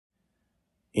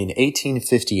In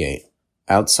 1858,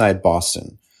 outside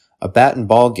Boston, a bat and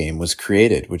ball game was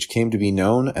created which came to be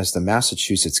known as the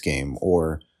Massachusetts game,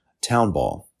 or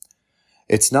Townball.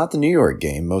 It's not the New York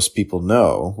game most people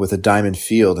know, with a diamond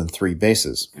field and 3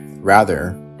 bases. Rather,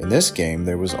 in this game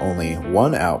there was only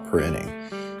 1 out per inning.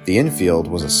 The infield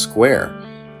was a square,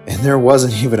 and there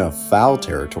wasn't even a foul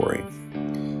territory.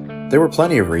 There were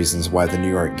plenty of reasons why the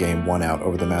New York game won out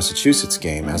over the Massachusetts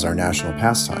game as our national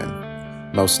pastime.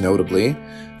 Most notably,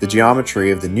 the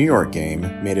geometry of the New York game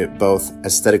made it both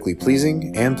aesthetically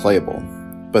pleasing and playable.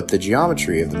 But the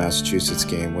geometry of the Massachusetts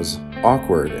game was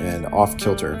awkward and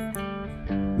off-kilter.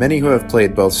 Many who have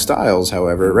played both styles,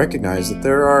 however, recognize that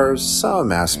there are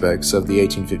some aspects of the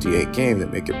 1858 game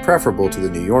that make it preferable to the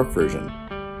New York version.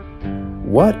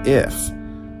 What if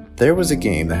there was a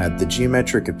game that had the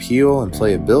geometric appeal and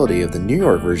playability of the New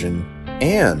York version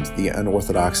and the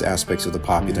unorthodox aspects of the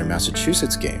popular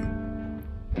Massachusetts game?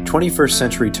 21st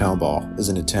Century Townball is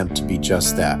an attempt to be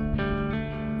just that.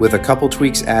 With a couple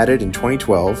tweaks added in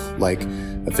 2012, like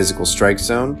a physical strike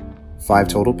zone, 5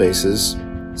 total bases,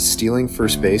 stealing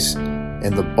first base,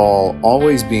 and the ball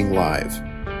always being live,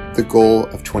 the goal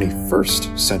of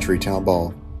 21st Century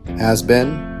Townball has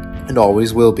been, and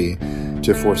always will be,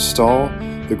 to forestall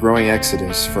the growing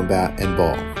exodus from bat and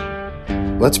ball.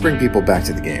 Let's bring people back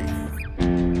to the game.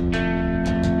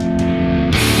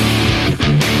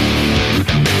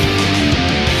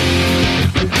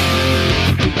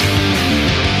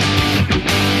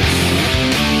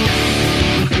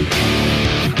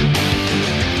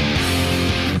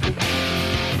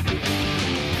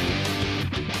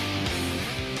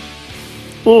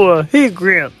 Oh, hey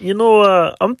Grant,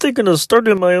 I'm thinking of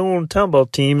starting my own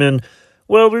Townball team, and,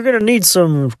 well, we're going to need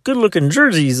some good-looking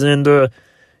jerseys, and,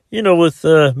 with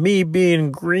me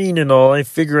being green and all, I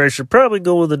figure I should probably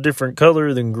go with a different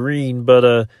color than green,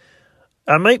 but,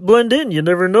 I might blend in, you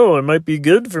never know, it might be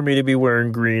good for me to be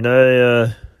wearing green.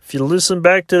 If you listen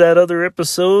back to that other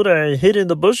episode, I hid in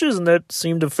the bushes, and that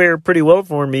seemed to fare pretty well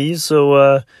for me,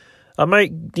 so, I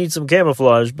might need some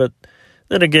camouflage, but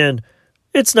then again,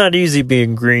 it's not easy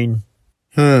being green.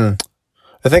 I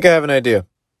think I have an idea.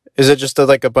 Is it just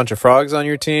like a bunch of frogs on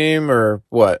your team, or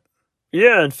what?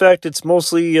 Yeah, in fact, it's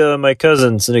mostly my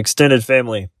cousins and extended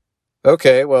family.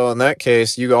 Okay, well, in that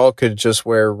case, you all could just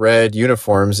wear red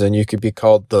uniforms and you could be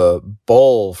called the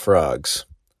Bull Frogs.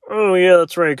 Oh, yeah,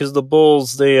 that's right, because the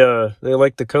bulls, they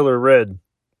like the color red.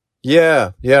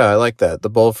 Yeah, I like that, the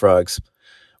Bullfrogs.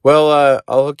 Well,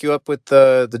 I'll hook you up with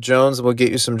the Jones, and we'll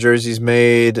get you some jerseys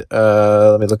made.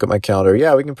 Let me look at my calendar.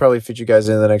 Yeah, we can probably fit you guys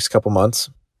in the next couple months.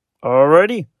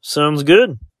 Alrighty, sounds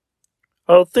good.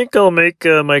 I think I'll make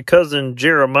my cousin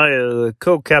Jeremiah the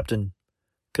co-captain.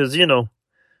 Because,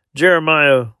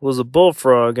 Jeremiah was a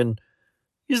bullfrog, and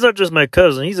he's not just my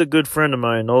cousin, he's a good friend of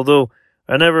mine, although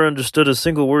I never understood a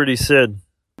single word he said.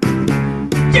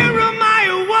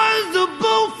 Jeremiah was a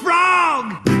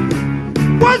bullfrog,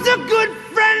 was a good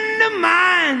friend of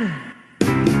mine.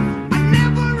 I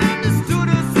never understood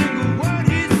a single word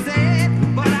he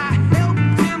said, but I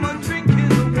helped him a drink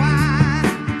his wine.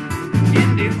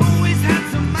 And he always had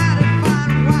some mighty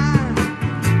fine wine,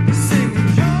 singing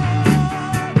joy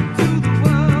to the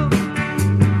world.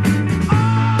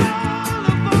 All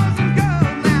the boys and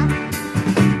girls now,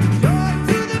 joy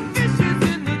to the fishes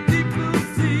in the deep blue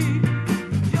sea.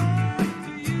 Joy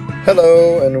to you and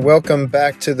Hello, and welcome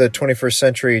back to the 21st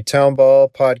Century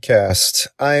Townball podcast.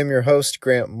 I am your host,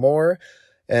 Grant Moore,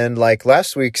 and like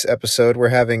last week's episode, we're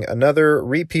having another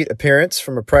repeat appearance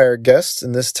from a prior guest,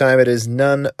 and this time it is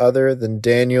none other than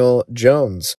Daniel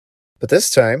Jones. But this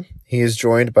time, he is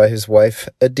joined by his wife,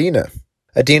 Adina.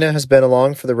 Adina has been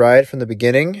along for the ride from the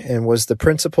beginning and was the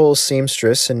principal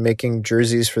seamstress in making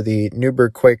jerseys for the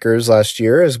Newburgh Quakers last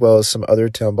year, as well as some other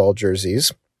Townball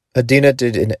jerseys. Adina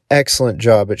did an excellent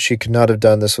job, but she could not have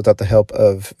done this without the help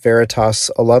of Veritas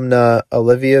alumna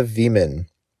Olivia Veeman.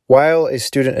 While a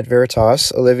student at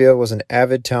Veritas, Olivia was an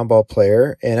avid Townball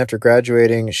player, and after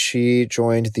graduating, she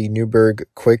joined the Newburgh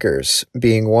Quakers,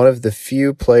 being one of the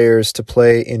few players to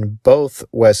play in both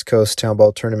West Coast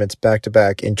Townball tournaments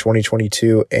back-to-back in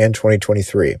 2022 and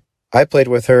 2023. I played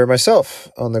with her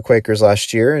myself on the Quakers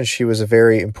last year, and she was a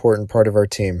very important part of our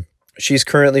team. She's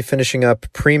currently finishing up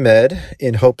pre-med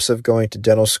in hopes of going to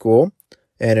dental school,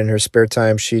 and in her spare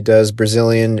time she does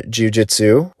Brazilian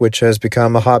Jiu-Jitsu, which has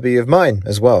become a hobby of mine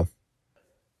as well.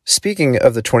 Speaking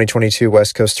of the 2022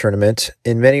 West Coast Tournament,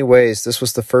 in many ways this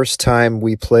was the first time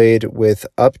we played with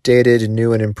updated,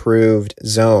 new and improved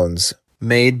zones,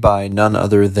 made by none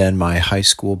other than my high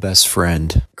school best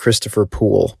friend, Christopher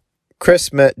Poole.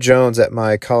 Chris met Jones at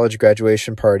my college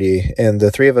graduation party, and the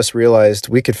three of us realized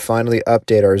we could finally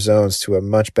update our zones to a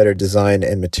much better design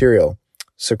and material.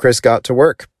 So Chris got to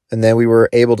work, and then we were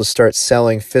able to start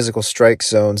selling physical strike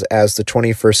zones as the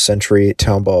 21st Century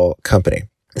Townball Company.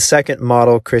 The second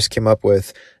model Chris came up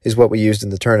with is what we used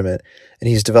in the tournament, and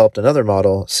he's developed another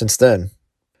model since then.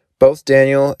 Both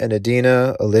Daniel and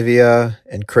Adina, Olivia,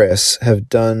 and Chris have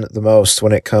done the most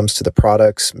when it comes to the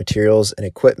products, materials, and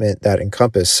equipment that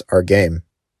encompass our game.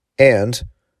 And,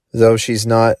 though she's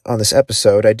not on this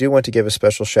episode, I do want to give a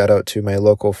special shout out to my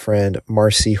local friend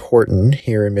Marcy Horton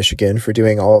here in Michigan for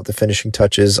doing all of the finishing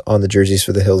touches on the jerseys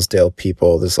for the Hillsdale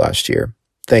people this last year.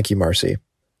 Thank you, Marcy.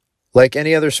 Like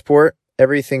any other sport,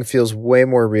 everything feels way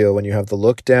more real when you have the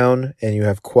look down and you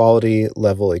have quality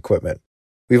level equipment.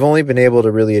 We've only been able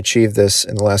to really achieve this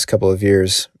in the last couple of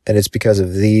years, and it's because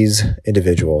of these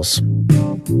individuals.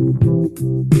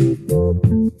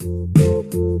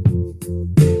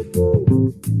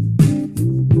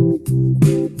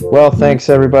 Well, thanks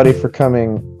everybody for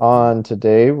coming on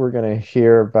today. We're going to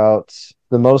hear about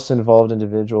the most involved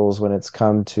individuals when it's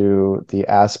come to the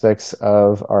aspects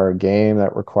of our game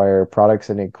that require products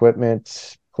and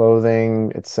equipment,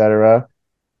 clothing, etc.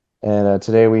 And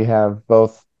today we have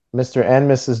both Mr. and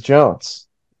Mrs. Jones.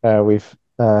 We've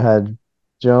had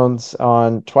Jones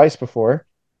on twice before.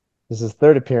 This is his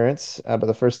third appearance, but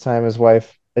the first time his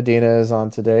wife Adina is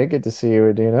on today. Good to see you,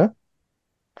 Adina.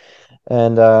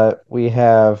 And we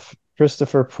have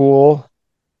Christopher Poole,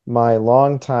 my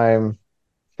longtime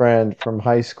friend from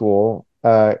high school.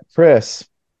 Chris,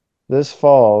 this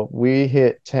fall we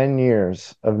hit 10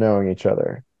 years of knowing each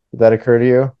other. Did that occur to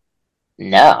you?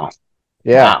 No.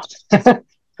 Yeah. Wow.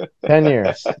 10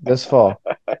 years this fall.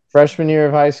 Freshman year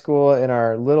of high school in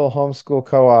our little homeschool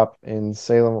co-op in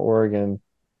Salem, Oregon.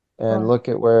 And look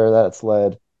at where that's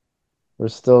led. We're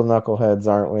still knuckleheads,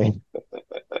 aren't we?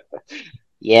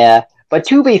 Yeah, but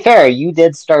to be fair, you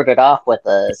did start it off with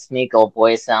a sneakle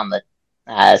voice on the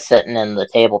sitting in the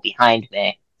table behind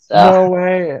me. So No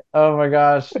way. Oh my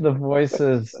gosh, the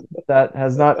voices. That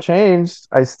has not changed.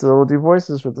 I still do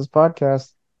voices for this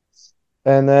podcast.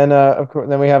 And then of course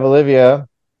then we have Olivia.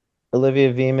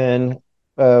 Olivia Veman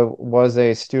was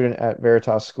a student at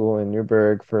Veritas School in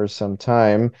Newburgh for some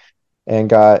time and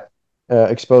got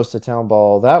exposed to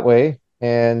Townball that way.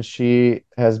 And she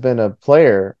has been a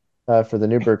player for the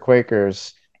Newburgh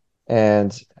Quakers,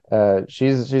 and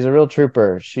she's a real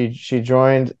trooper. She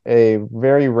joined a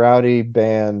very rowdy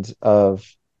band of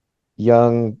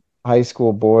young high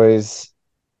school boys,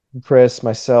 Chris,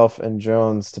 myself, and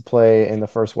Jones, to play in the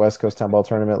first West Coast Townball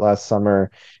tournament last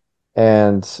summer.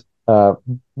 And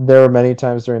there were many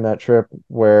times during that trip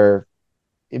where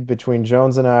between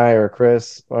Jones and I, or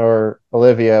Chris or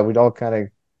Olivia, we'd all kind of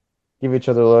give each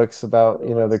other looks about,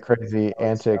 the crazy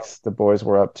antics the boys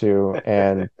were up to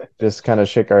and just kind of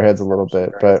shake our heads a little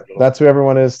bit. But that's who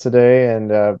everyone is today.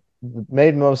 And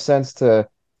made most sense to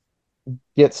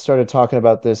get started talking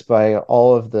about this by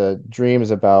all of the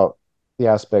dreams about the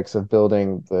aspects of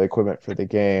building the equipment for the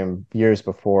game years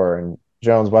before. And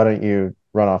Jones, why don't you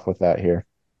run off with that here?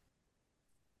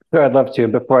 Sure, I'd love to.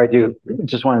 Before I do,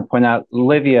 just want to point out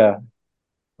Olivia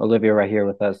right here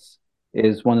with us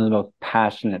is one of the most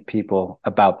passionate people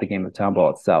about the game of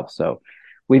Townball itself. So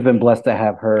we've been blessed to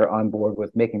have her on board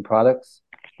with making products,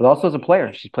 but also as a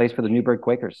player. She plays for the Newburgh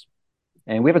Quakers.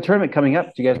 And we have a tournament coming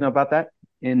up. Do you guys know about that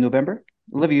in November?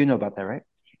 Olivia, you know about that, right?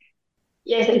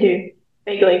 Yes, I do.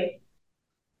 Vaguely.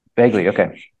 Vaguely,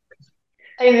 okay.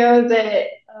 I know that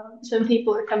some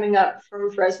people are coming up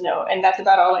from Fresno, and that's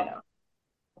about all I know.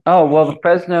 Oh, well, the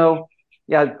Fresno,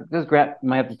 yeah, this Grant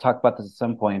might have to talk about this at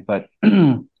some point, but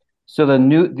so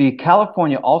the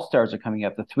California All-Stars are coming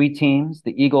up. The three teams,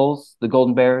 the Eagles, the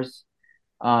Golden Bears,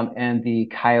 and the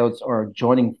Coyotes are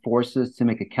joining forces to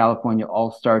make a California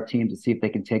All-Star team to see if they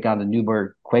can take on the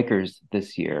Newburgh Quakers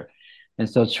this year. And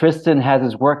so Tristan has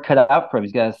his work cut out for him.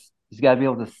 He's got to be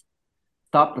able to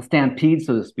stop the stampede,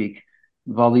 so to speak,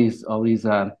 of all these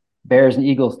Bears and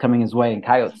Eagles coming his way and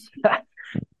Coyotes.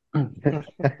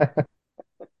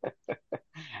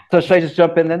 So should I just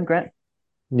jump in then, Grant?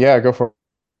 Yeah, go for it.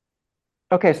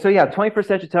 Okay, so yeah, 21st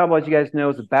Century Townball, as you guys know,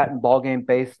 is a bat and ball game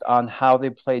based on how they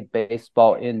played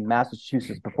baseball in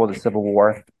Massachusetts before the Civil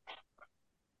War.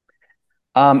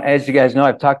 As you guys know,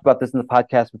 I've talked about this in the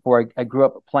podcast before. I grew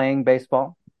up playing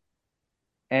baseball,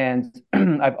 and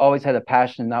I've always had a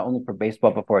passion not only for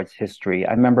baseball but for its history.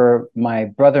 I remember my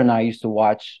brother and I used to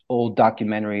watch old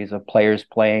documentaries of players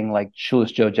playing, like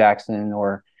Shoeless Joe Jackson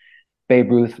or Babe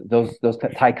Ruth, those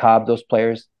Ty Cobb, those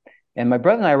players. And my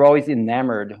brother and I were always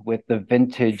enamored with the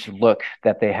vintage look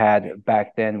that they had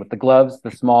back then, with the gloves,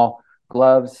 the small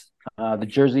gloves, the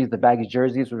jerseys, the baggy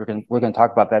jerseys. We're going to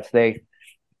talk about that today.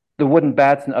 The wooden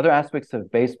bats and other aspects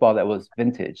of baseball that was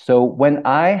vintage. So when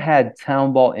I had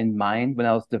Townball in mind, when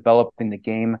I was developing the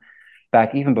game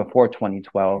back even before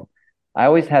 2012, I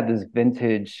always had this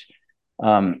vintage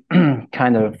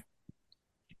kind of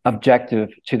objective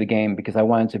to the game because I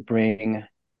wanted to bring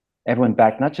everyone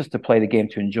back, not just to play the game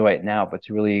to enjoy it now, but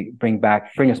to really bring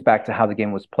us back to how the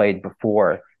game was played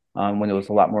before, when it was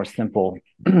a lot more simple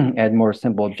and more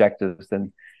simple objectives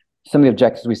than some of the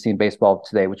objectives we see in baseball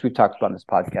today, which we've talked about in this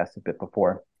podcast a bit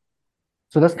before.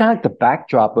 So that's kind of like the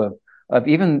backdrop of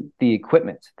even the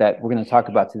equipment that we're going to talk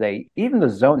about today, even the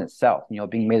zone itself,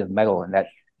 being made of metal, and that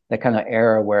kind of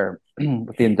era where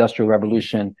with the Industrial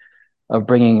Revolution of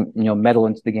bringing metal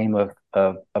into the game of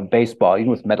baseball, even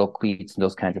with metal cleats and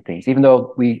those kinds of things. Even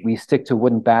though we stick to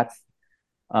wooden bats,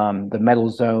 the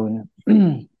metal zone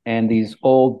and these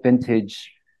old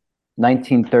vintage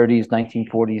 1930s,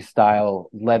 1940s style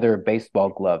leather baseball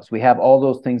gloves. We have all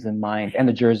those things in mind, and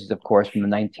the jerseys, of course, from the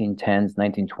 1910s,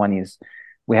 1920s.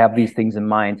 We have these things in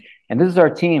mind, and this is our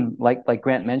team. Like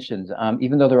Grant mentioned,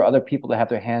 even though there are other people that have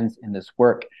their hands in this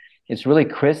work, it's really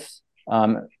Chris,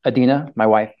 Adina, my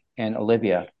wife, and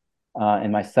Olivia,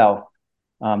 and myself.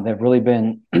 They've really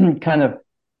been kind of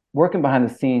working behind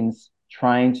the scenes,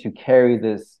 trying to carry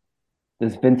this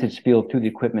vintage feel through the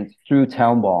equipment, through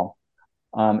Townball.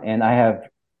 And I have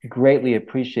greatly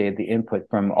appreciated the input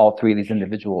from all three of these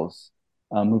individuals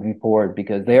moving forward,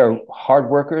 because they are hard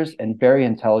workers and very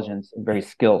intelligent and very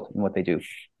skilled in what they do.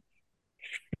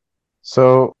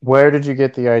 So where did you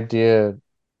get the idea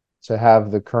to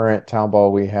have the current town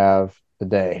ball we have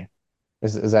today?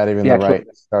 Is that even the right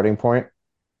starting point?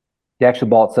 The actual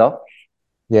ball itself?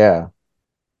 Yeah.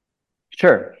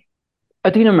 Sure.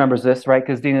 Adina remembers this, right?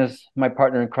 Because Dina's my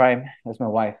partner in crime, as my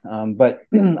wife. But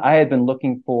I had been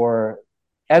looking for,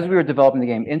 as we were developing the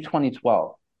game in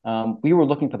 2012, we were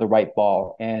looking for the right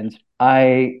ball. And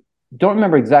I don't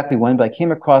remember exactly when, but I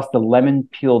came across the lemon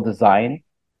peel design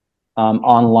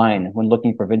online when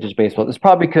looking for vintage baseball. It's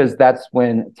probably because that's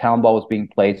when Townball was being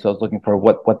played. So I was looking for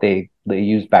what they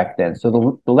used back then.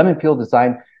 So the lemon peel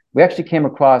design, we actually came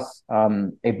across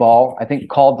a ball, I think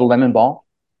called the lemon ball,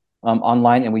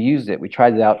 online, and we used it. We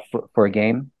tried it out for a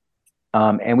game,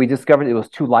 and we discovered it was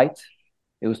too light.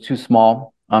 It was too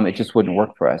small. It just wouldn't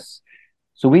work for us.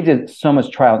 So we did so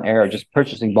much trial and error, just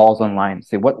purchasing balls online to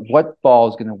say what ball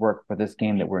is going to work for this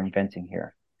game that we're inventing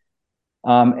here.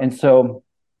 And so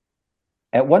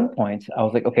at one point, I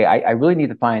was like, okay, I really need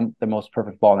to find the most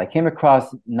perfect ball. And I came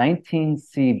across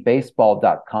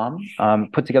 19cbaseball.com,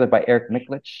 put together by Eric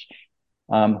Miklich,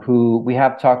 who we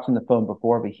have talked on the phone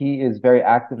before, but he is very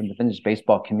active in the vintage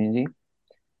baseball community.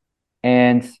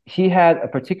 And he had a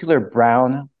particular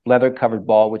brown leather-covered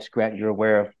ball, which, Grant, you're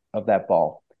aware of that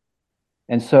ball.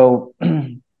 And so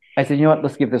I said, you know what,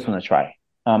 let's give this one a try.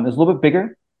 It's a little bit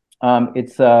bigger.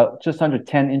 It's just under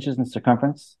 10 inches in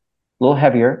circumference, a little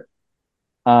heavier.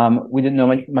 We didn't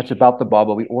know much about the ball,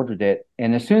 but we ordered it.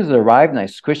 And as soon as it arrived and I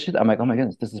squished it, I'm like, oh my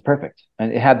goodness, this is perfect.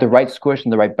 And it had the right squish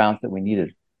and the right bounce that we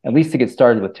needed, at least to get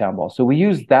started with Townball. So we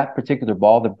used that particular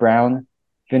ball, the brown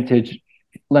vintage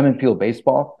lemon peel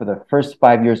baseball, for the first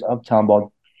 5 years of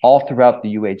Townball, all throughout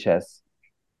the UHS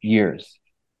years.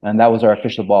 And that was our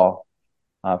official ball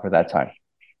for that time.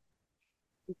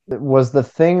 Was the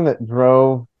thing that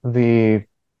drove the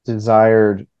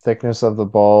desired thickness of the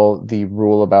ball the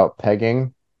rule about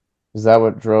pegging? Is that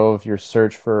what drove your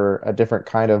search for a different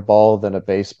kind of ball than a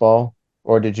baseball?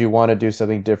 Or did you want to do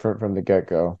something different from the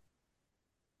get-go?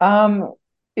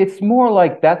 It's more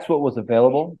like that's what was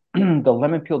available. The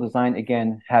lemon peel design,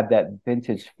 again, had that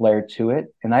vintage flair to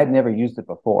it, and I had never used it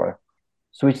before.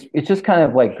 So it just kind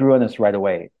of like grew on us right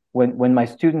away. When my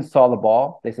students saw the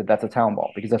ball, they said, that's a town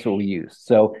ball, because that's what we use.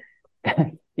 So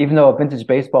even though a vintage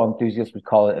baseball enthusiast would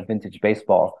call it a vintage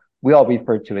baseball, we all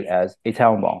referred to it as a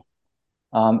town ball.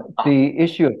 The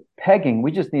issue of pegging,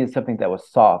 we just needed something that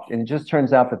was soft. And it just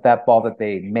turns out that ball that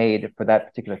they made for that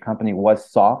particular company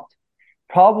was soft,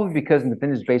 probably because in the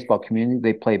vintage baseball community,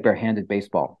 they play barehanded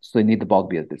baseball. So they need the ball to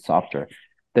be a bit softer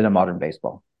than a modern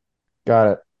baseball.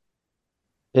 Got it.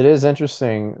 It is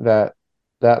interesting that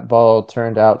that ball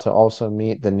turned out to also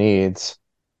meet the needs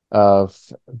of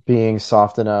being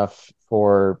soft enough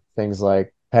for things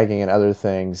like pegging and other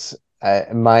things.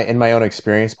 In my own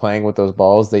experience playing with those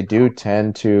balls, they do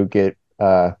tend to get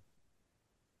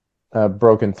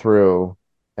broken through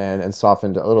and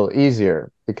softened a little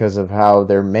easier because of how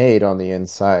they're made on the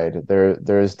inside.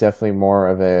 There is definitely more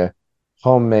of a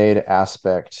homemade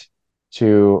aspect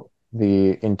to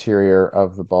the interior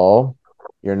of the ball.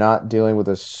 You're not dealing with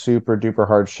a super duper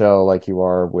hard shell like you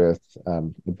are with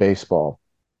the baseball.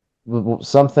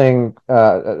 something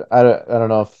I don't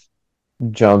know if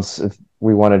Jones, if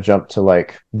we want to jump to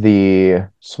like the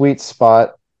sweet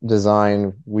spot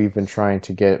design we've been trying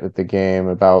to get with the game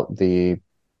about the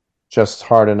just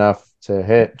hard enough to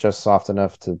hit, just soft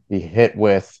enough to be hit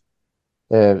with.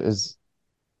 Is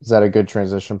that a good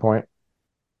transition point?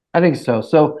 I think so.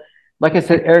 So, like I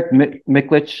said, Eric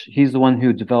Miklich, he's the one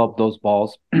who developed those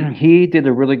balls. He did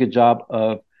a really good job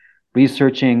of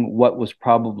researching what was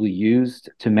probably used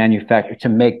to manufacture to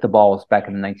make the balls back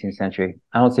in the 19th century.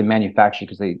 I don't say manufacture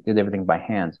because they did everything by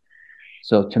hand.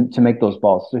 So to make those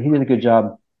balls, so he did a good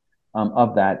job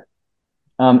of that.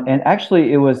 And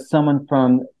actually, it was someone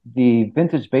from the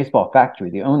Vintage Baseball Factory,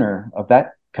 the owner of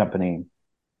that company.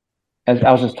 As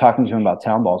I was just talking to him about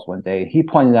town balls one day, he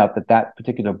pointed out that that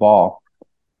particular ball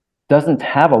doesn't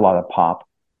have a lot of pop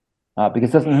because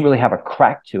it doesn't really have a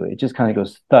crack to it. It just kind of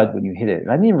goes thud when you hit it. And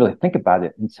I didn't even really think about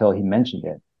it until he mentioned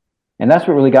it. And that's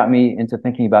what really got me into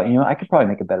thinking about, I could probably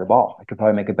make a better ball. I could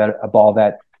probably make a ball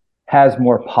that has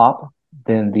more pop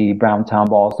than the brown town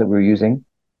balls that we were using,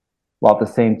 while at the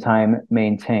same time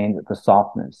maintained the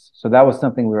softness. So that was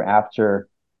something we were after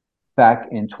back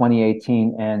in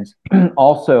 2018. And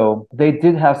also, they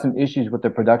did have some issues with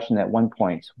their production at one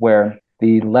point where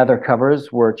the leather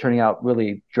covers were turning out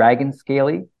really dragon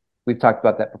scaly. We've talked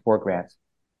about that before, Grant.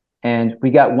 And we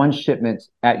got one shipment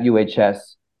at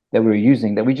UHS that we were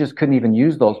using that we just couldn't even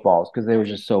use those balls because they were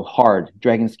just so hard,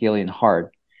 dragon scaly and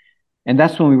hard. And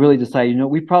that's when we really decided,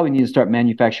 we probably need to start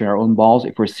manufacturing our own balls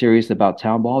if we're serious about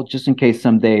Townball, just in case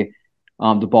someday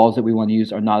the balls that we want to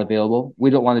use are not available. We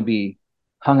don't want to be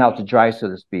hung out to dry, so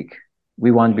to speak.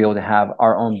 We want to be able to have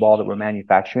our own ball that we're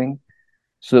manufacturing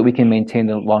so that we can maintain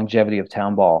the longevity of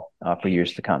Townball for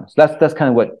years to come. So that's kind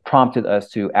of what prompted us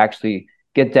to actually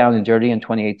get down and dirty in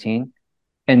 2018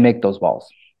 and make those balls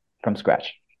from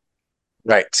scratch.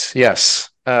 Right.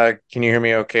 Yes. Can you hear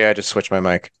me okay? I just switched my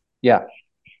mic. Yeah.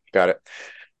 Got it.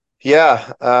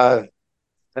 Yeah.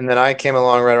 And then I came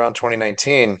along right around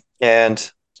 2019.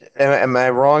 And am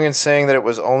I wrong in saying that it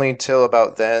was only till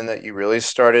about then that you really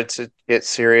started to get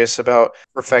serious about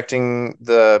perfecting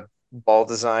the ball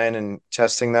design and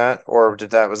testing that? Or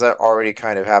was that already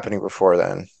kind of happening before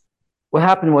then? What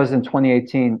happened was in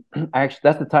 2018,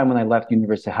 that's the time when I left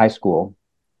University High School.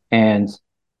 And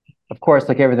of course,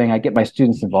 like everything, I get my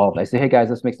students involved. I say, hey guys,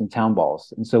 let's make some town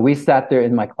balls. And so we sat there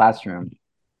in my classroom.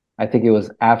 I think it was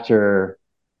after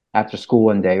school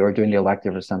one day or during the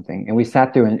elective or something. And we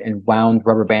sat there and wound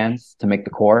rubber bands to make the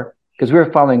core because we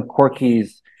were following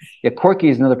Corky's. Yeah, Corky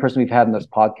is another person we've had in this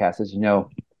podcast, as you know.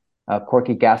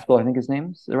 Corky Gaskell, I think his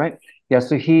name is that right? Yeah.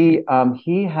 So he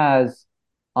has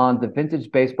on the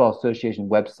Vintage Baseball Association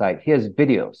website, he has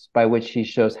videos by which he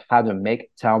shows how to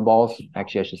make town balls.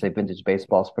 Actually, I should say vintage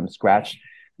baseballs from scratch.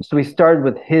 So we started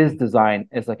with his design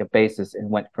as like a basis and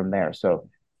went from there. So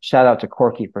shout out to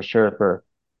Corky for sure for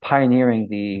pioneering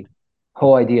the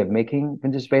whole idea of making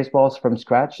vintage baseballs from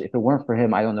scratch. If it weren't for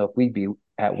him, I don't know if we'd be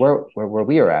at where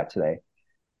we are at today.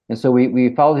 And so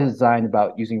we followed his design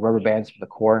about using rubber bands for the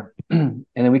core, and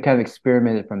then we kind of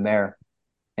experimented from there.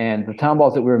 And the town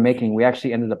balls that we were making, we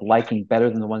actually ended up liking better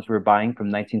than the ones we were buying from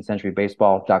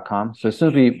 19thcenturybaseball.com. So as soon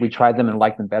as we tried them and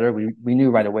liked them better, we knew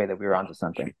right away that we were onto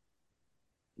something.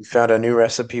 You found a new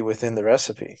recipe within the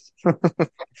recipe.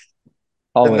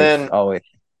 Always, and then always.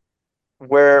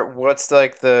 What's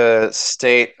like the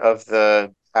state of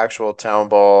the actual town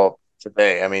ball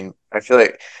today? I mean, I feel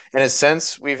like in a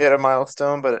sense we've hit a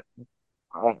milestone, but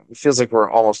it feels like we're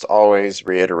almost always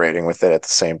reiterating with it at the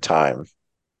same time.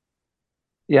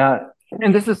 Yeah,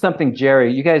 and this is something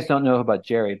Jerry, you guys don't know about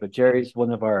Jerry, but Jerry's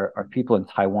one of our people in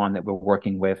Taiwan that we're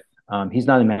working with. He's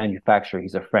not a manufacturer,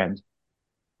 he's a friend.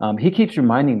 He keeps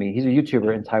reminding me, he's a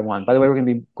YouTuber in Taiwan. By the way, we're going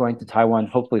to be going to Taiwan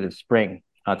hopefully this spring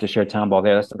to share Town Ball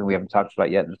there. That's something we haven't talked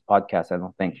about yet in this podcast, I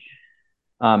don't think.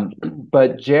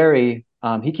 But Jerry,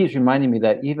 he keeps reminding me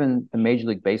that even the Major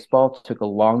League Baseball took a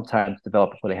long time to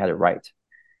develop before they had it right.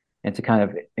 And to kind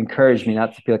of encourage me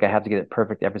not to feel like I have to get it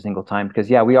perfect every single time.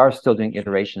 Because, yeah, we are still doing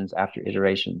iterations after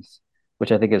iterations,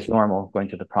 which I think is normal going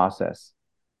through the process.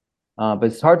 But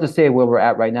it's hard to say where we're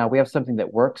at right now. We have something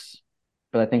that works,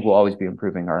 but I think we'll always be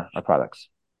improving our products.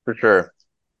 For sure.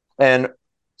 And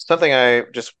something I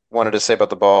just wanted to say about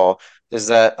the ball is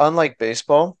that unlike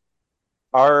baseball,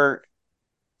 our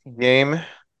game,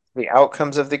 the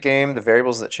outcomes of the game, the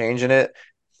variables that change in it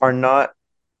are not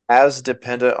as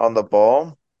dependent on the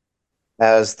ball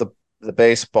as the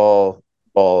baseball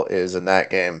ball is in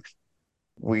that game.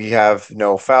 We have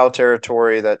no foul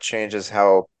territory that changes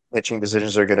how pitching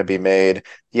decisions are going to be made.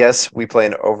 Yes, we play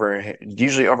an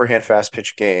usually overhand fast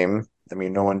pitch game. I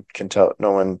mean, no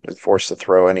one is forced to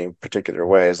throw any particular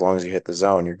way. As long as you hit the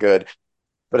zone, you're good.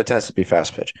 But it tends to be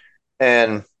fast pitch.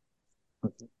 And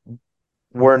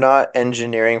we're not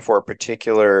engineering for a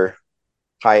particular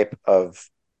type of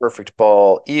perfect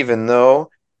ball, even though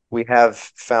we have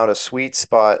found a sweet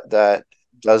spot that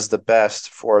does the best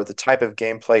for the type of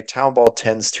gameplay Townball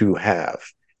tends to have.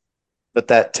 But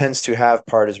that tends to have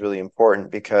part is really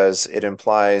important because it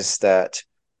implies that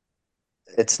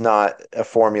it's not a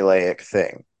formulaic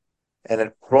thing.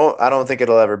 And I don't think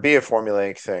it'll ever be a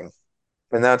formulaic thing.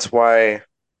 And that's why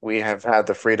we have had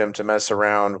the freedom to mess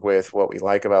around with what we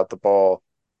like about the ball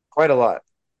quite a lot.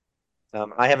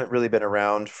 I haven't really been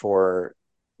around for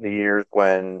the years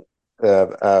when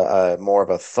more of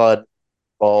a thud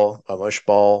ball, a mush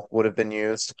ball would have been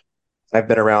used. I've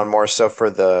been around more so for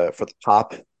the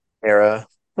pop era,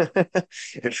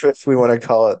 if we want to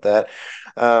call it that.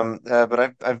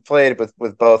 But I've played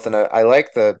with both, and I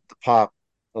like the pop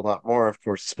a lot more, of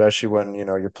course, especially when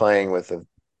you're playing with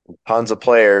tons of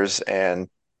players and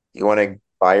you want to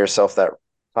buy yourself that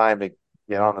time to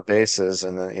get on the bases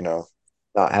and then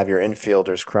not have your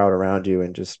infielders crowd around you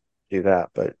and just do that.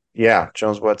 But yeah,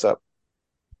 Jones, what's up?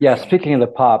 Yeah, speaking of the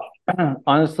pop,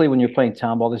 honestly, when you're playing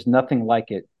town ball, there's nothing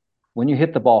like it. When you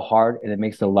hit the ball hard and it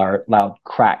makes a loud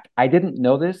crack. I didn't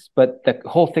know this, but the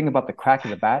whole thing about the crack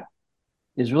of the bat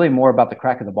is really more about the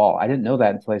crack of the ball. I didn't know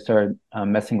that until I started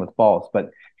messing with balls.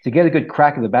 But to get a good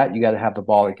crack of the bat, you got to have the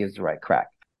ball that gives the right crack.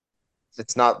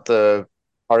 It's not the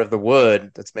part of the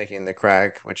wood that's making the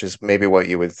crack, which is maybe what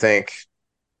you would think.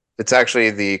 It's actually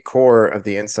the core of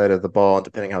the inside of the ball,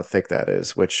 depending how thick that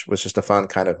is, which was just a fun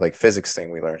kind of like physics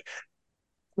thing we learned.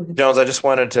 Jones, I just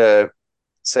wanted to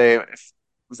say,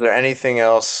 is there anything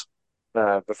else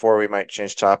before we might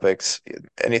change topics?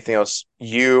 Anything else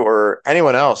you or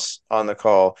anyone else on the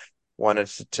call wanted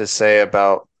to say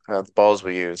about the balls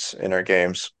we use in our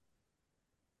games?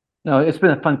 No, it's been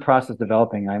a fun process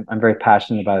developing. I'm very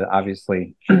passionate about it,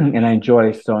 obviously, and I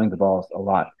enjoy sewing the balls a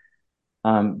lot.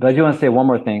 But I do want to say one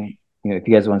more thing, if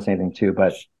you guys want to say anything too.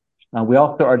 But we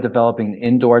also are developing an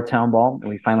indoor town ball, and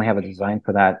we finally have a design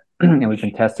for that, and we've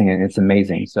been testing it, and it's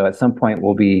amazing. So at some point,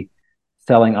 we'll be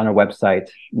selling on our website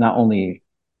not only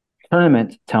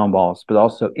tournament town balls, but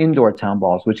also indoor town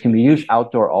balls, which can be used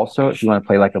outdoor also if you want to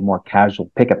play like a more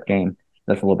casual pickup game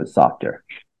that's a little bit softer.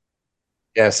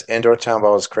 Yes, indoor town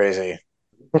ball is crazy.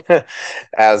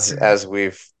 As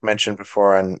we've mentioned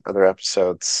before on other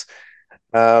episodes.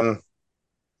 Um,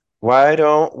 why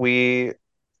don't we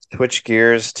switch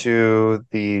gears to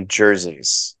the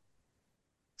jerseys?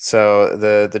 So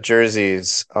the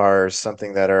jerseys are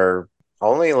something that are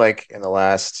only like in the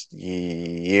last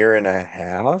year and a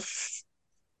half,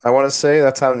 I want to say.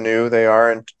 That's how new they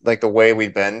are and like the way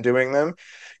we've been doing them.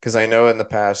 Because I know in the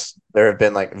past there have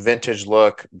been like vintage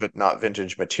look, but not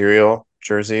vintage material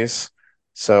jerseys.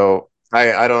 So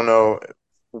I don't know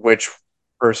which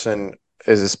person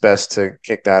is this best to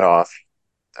kick that off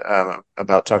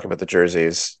about talking about the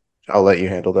jerseys. I'll let you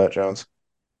handle that, Jones.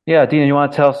 Yeah, Dina, you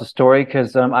want to tell us a story?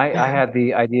 Because I had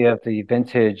the idea of the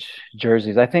vintage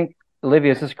jerseys. I think,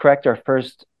 Olivia, is this correct? Our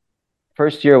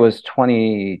first year was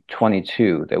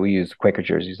 2022 that we used Quaker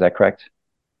jerseys. Is that correct?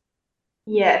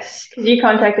 Yes, because you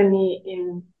contacted me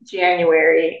in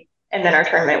January, and then our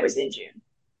tournament was in June.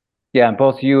 Yeah, and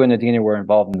both you and Adina were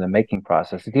involved in the making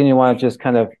process. Adina, you want to just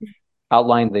kind of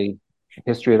outline the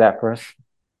history of that for us?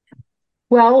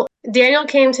 Well, Daniel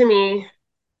came to me,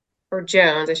 or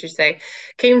Jones, I should say,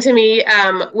 came to me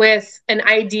with an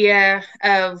idea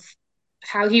of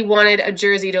how he wanted a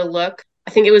jersey to look.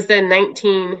 I think it was the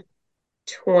 1920s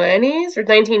or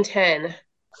 1910.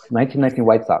 1919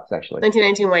 White Sox, actually.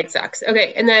 1919 White Sox.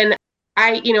 Okay, and then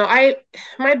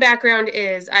my background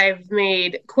is I've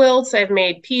made quilts, I've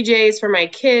made PJs for my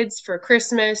kids for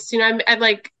Christmas. I'm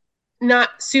like not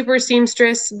super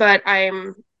seamstress, but I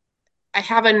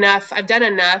have enough. I've done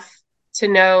enough to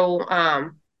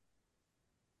know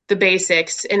the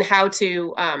basics and how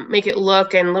to make it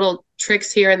look and little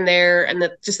tricks here and there, and the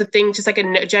thing, just like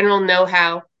a general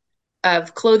know-how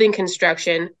of clothing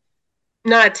construction,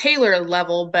 not a tailor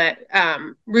level, but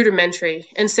rudimentary.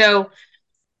 And so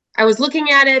I was looking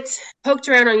at it, poked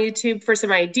around on YouTube for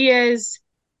some ideas,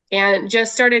 and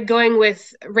just started going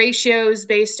with ratios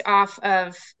based off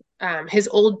of his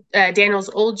old Daniel's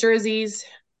old jerseys,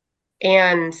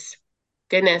 and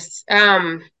goodness,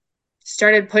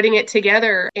 started putting it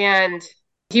together. And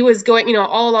he was going,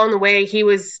 all along the way, he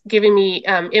was giving me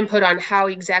input on how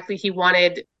exactly he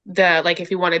wanted like if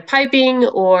he wanted piping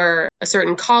or a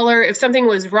certain collar. If something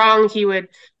was wrong, he would,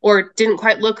 or didn't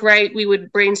quite look right, we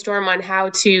would brainstorm on how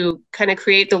to kind of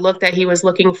create the look that he was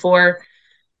looking for.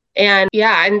 And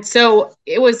yeah, and so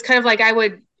it was kind of like I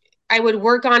would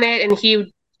work on it, and he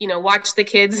would, watch the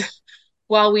kids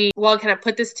while kind of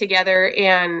put this together.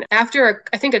 And after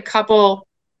I think a couple,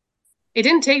 it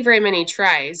didn't take very many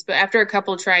tries, but after a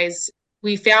couple tries,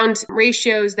 we found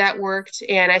ratios that worked,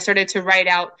 and I started to write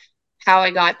out how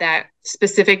I got that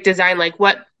specific design, like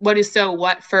what is so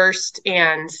what first,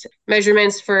 and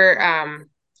measurements for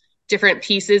different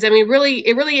pieces. I mean, it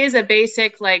really is a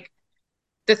basic, like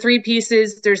the three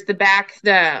pieces. There's the back,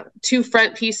 the two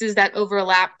front pieces that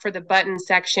overlap for the button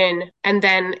section, and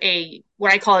then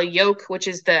what I call a yoke, which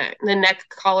is the neck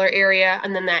collar area,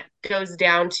 and then that goes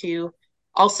down to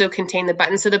also contain the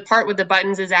buttons. So the part with the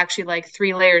buttons is actually like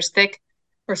 3 layers thick,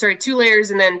 or sorry, 2 layers,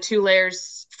 and then 2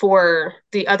 layers for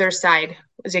the other side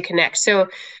as you connect. So,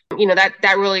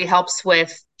 that really helps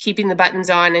with keeping the buttons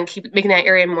on and keep making that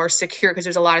area more secure, because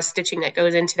there's a lot of stitching that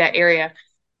goes into that area.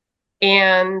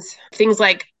 And things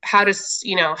like how to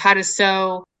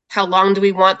sew, how long do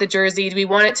we want the jersey? Do we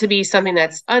want it to be something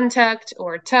that's untucked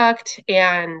or tucked?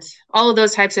 And all of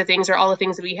those types of things are all the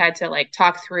things that we had to like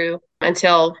talk through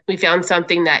until we found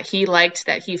something that he liked,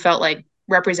 that he felt like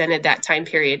represented that time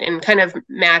period and kind of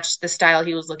matched the style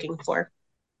he was looking for.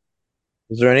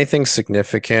 Is there anything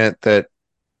significant that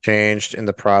changed in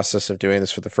the process of doing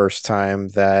this for the first time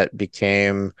that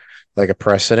became like a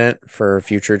precedent for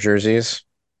future jerseys?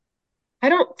 I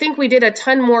don't think we did a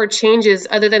ton more changes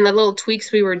other than the little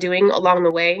tweaks we were doing along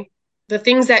the way. The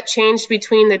things that changed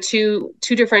between the two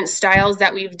different styles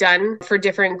that we've done for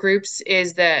different groups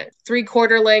is the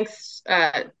 3/4 length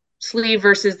sleeve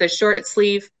versus the short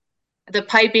sleeve, the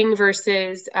piping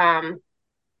versus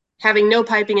having no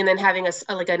piping and then having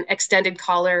like an extended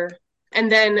collar.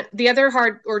 And then the other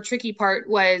hard or tricky part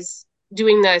was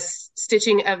doing the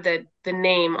stitching of the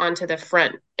name onto the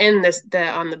front and the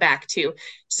on the back too.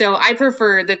 So I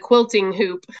prefer the quilting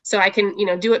hoop, so I can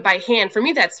do it by hand. For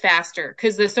me, that's faster,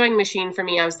 because the sewing machine, for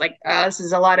me, I was like, this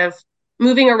is a lot of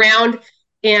moving around,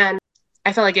 and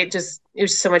I felt like it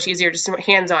was so much easier just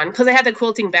hands on, because I had the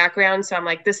quilting background. So I'm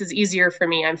like, this is easier for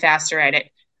me. I'm faster at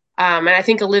it. And I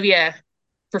think Olivia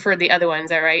preferred the other one. Is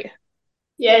that right?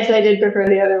 Yes, I did prefer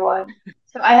the other one.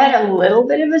 So I had a little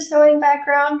bit of a sewing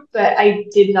background, but I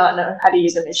did not know how to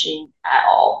use a machine at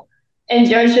all. And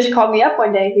Jones just called me up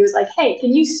one day. He was like, "Hey,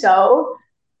 can you sew?"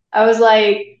 I was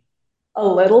like, "A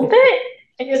little bit."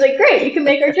 And he was like, "Great, you can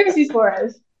make our jerseys for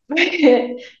us."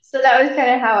 So that was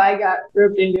kind of how I got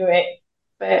roped into it.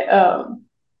 But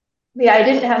yeah, I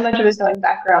didn't have much of a sewing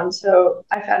background, so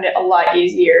I found it a lot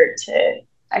easier to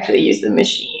actually use the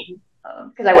machine,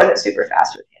 because I wasn't super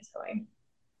fast with hand sewing.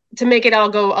 To make it all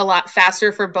go a lot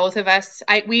faster for both of us,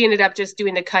 we ended up just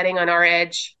doing the cutting on our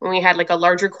edge when we had like a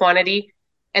larger quantity,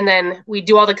 and then we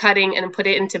do all the cutting and put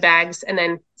it into bags, and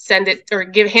then hand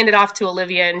it off to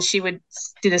Olivia, and she would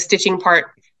do the stitching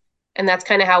part. And that's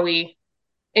kind of how we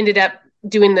ended up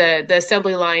doing the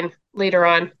assembly line later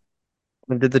on.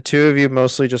 Did the two of you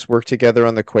mostly just work together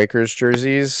on the Quakers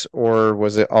jerseys, or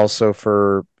was it also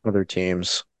for other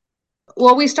teams?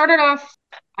 Well, we started off,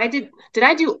 did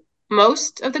I do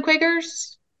most of the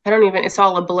Quakers? It's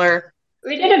all a blur.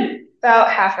 We did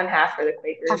about half and half for the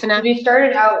Quakers. Half and half? We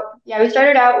started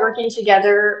out working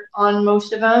together on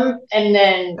most of them, and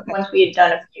then once we had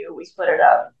done a few, we split it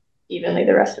up evenly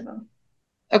the rest of them.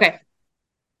 Okay.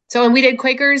 So, and we did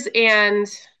Quakers, and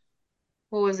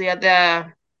what was the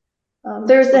other?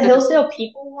 There's the Hillsdale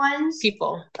People ones.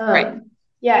 People, right.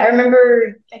 Yeah, I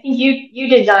remember, I think you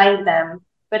designed them,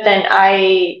 but then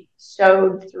I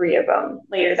sewed 3 of them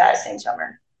later that same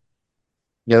summer.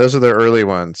 Yeah, those are the early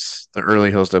ones, the early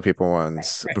Hillsdale People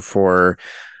ones, Right. before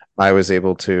I was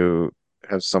able to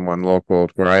have someone local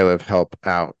where I live help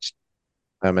out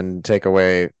and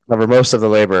cover most of the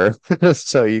labor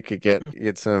so you could get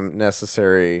some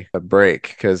necessary break,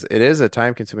 because it is a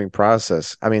time-consuming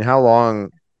process. I mean, how long?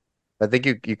 I think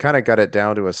you kind of got it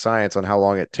down to a science on how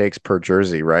long it takes per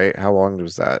jersey, right? How long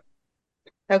was that?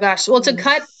 Oh gosh. Well, to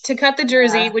cut the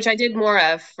jersey, Yeah. which I did more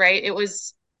of, right? It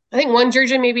was, I think one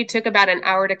jersey maybe took about an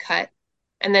hour to cut.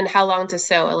 And then how long to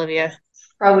sew, Olivia?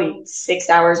 Probably 6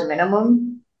 hours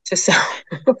minimum. To sew.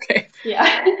 Okay.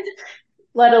 Yeah.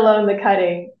 Let alone the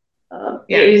cutting.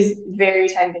 Yeah. It was very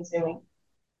time consuming.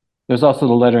 There's also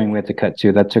the lettering we had to cut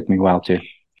too. That took me a while too.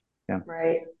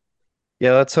 Right.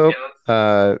 Yeah, let's hope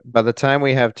by the time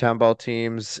we have Townball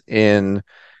teams in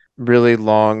really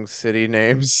long city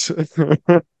names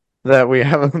that we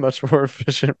have a much more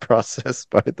efficient process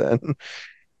by then.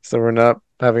 So we're not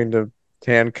having to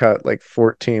hand cut like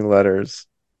 14 letters.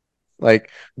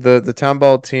 Like the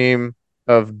Townball team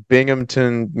of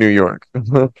Binghamton, New York.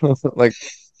 Like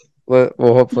we'll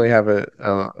hopefully have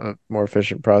a more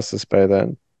efficient process by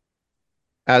then.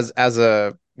 As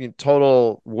a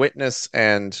total witness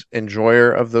and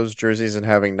enjoyer of those jerseys and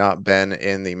having not been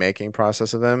in the making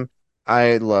process of them,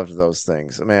 I loved those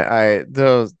things. I mean, I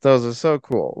those are so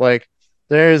cool. Like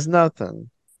there's nothing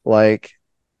like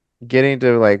getting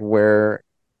to like wear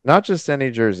not just any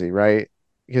jersey, right?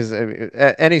 Because I mean,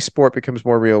 any sport becomes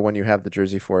more real when you have the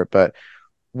jersey for it. But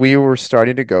we were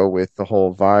starting to go with the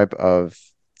whole vibe of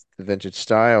the vintage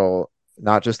style,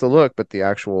 not just the look, but the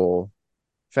actual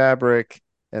fabric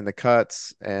and the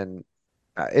cuts. And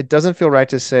it doesn't feel right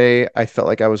to say I felt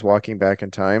like I was walking back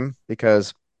in time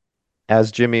because,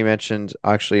 as Jimmy mentioned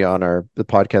actually on the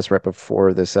podcast right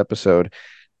before this episode,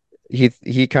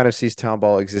 he kind of sees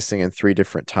Townball existing in three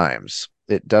different times.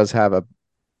 It does have a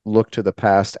look to the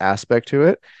past aspect to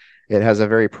it. It has a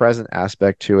very present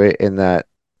aspect to it in that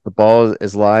the ball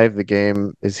is live, the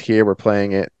game is here, we're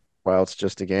playing it while it's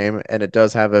just a game, and it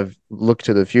does have a look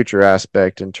to the future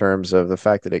aspect in terms of the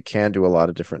fact that it can do a lot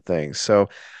of different things. So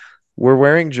we're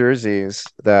wearing jerseys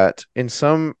that in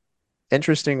some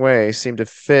interesting way seem to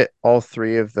fit all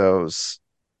three of those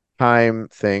time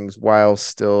things while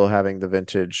still having the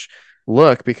vintage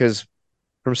look because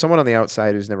from someone on the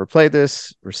outside who's never played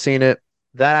this or seen it,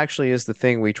 that actually is the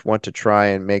thing we want to try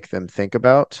and make them think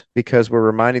about because we're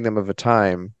reminding them of a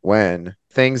time when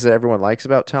things that everyone likes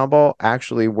about Townball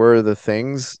actually were the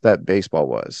things that baseball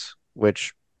was,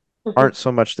 which aren't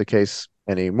so much the case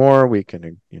anymore. We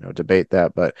can, debate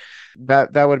that, but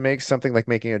that would make something like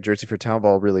making a jersey for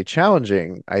Townball really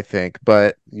challenging, I think.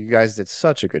 But you guys did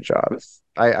such a good job.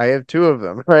 I have two of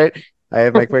them, right? I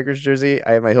have my Quakers jersey.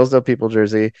 I have my Hillsdale People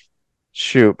jersey.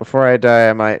 Shoot, before I die,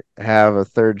 I might have a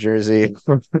third jersey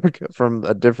from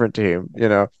a different team,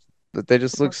 But they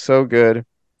just look so good.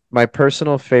 My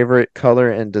personal favorite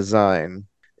color and design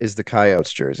is the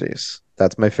Coyotes jerseys.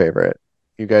 That's my favorite.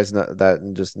 You guys know that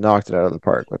and just knocked it out of the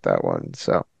park with that one.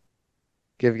 So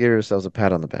give yourselves a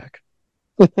pat on the back.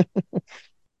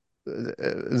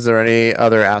 Is there any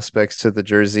other aspects to the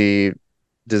jersey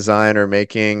design or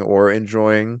making or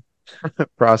enjoying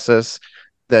process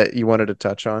that you wanted to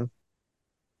touch on?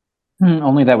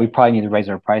 Only that we probably need to raise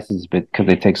our prices a bit because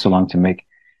they take so long to make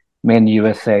made in the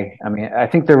USA. I mean, I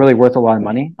think they're really worth a lot of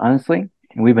money, honestly.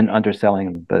 And we've been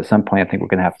underselling them, but at some point, I think we're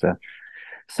going to have to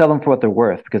sell them for what they're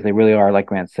worth because they really are, like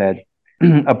Grant said,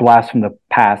 a blast from the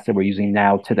past that we're using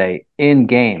now today in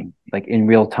game, like in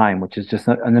real time, which is just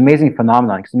an amazing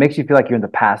phenomenon because it makes you feel like you're in the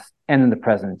past and in the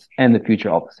present and the future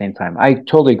all at the same time. I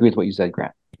totally agree with what you said,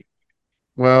 Grant.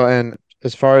 Well, and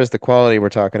as far as the quality we're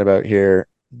talking about here,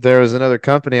 there was another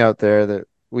company out there that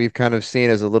we've kind of seen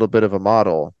as a little bit of a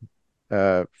model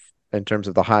uh, in terms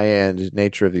of the high-end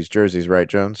nature of these jerseys, right,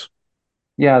 Jones?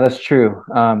 Yeah, that's true.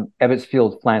 Ebbets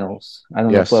Field flannels. I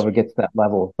don't know if we'll Yes. ever get to that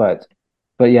level, but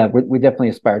yeah, we definitely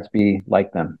aspire to be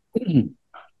like them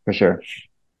for sure.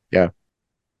 Yeah.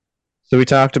 So we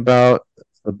talked about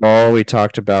the ball, we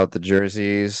talked about the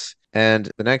jerseys, and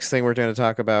the next thing we're going to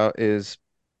talk about is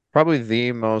probably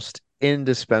the most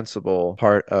indispensable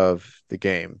part of the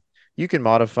game. You can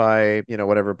modify,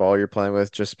 whatever ball you're playing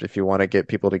with, just if you want to get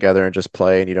people together and just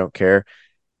play and you don't care.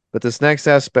 But this next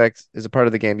aspect is a part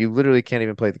of the game you literally can't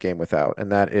even play the game without,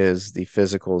 and that is the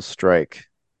physical strike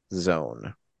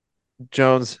zone.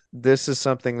 Jones, this is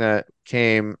something that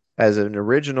came as an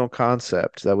original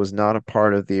concept that was not a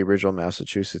part of the original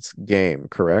Massachusetts game,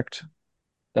 correct?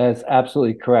 That is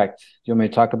absolutely correct. Do you want me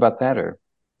to talk about that or?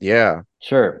 Yeah.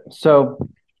 Sure. So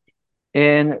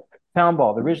in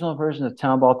Townball, the original version of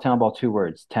Townball, two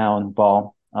words,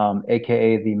 Townball,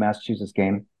 aka the Massachusetts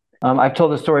game. I've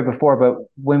told this story before, but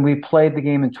when we played the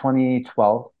game in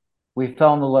 2012, we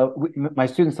fell in love. My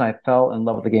students and I fell in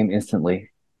love with the game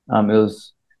instantly. It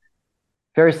was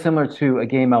very similar to a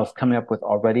game I was coming up with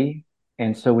already,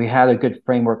 and so we had a good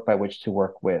framework by which to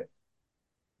work with.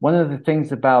 One of the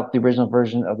things about the original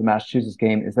version of the Massachusetts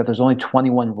game is that there's only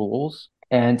 21 rules.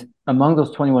 And among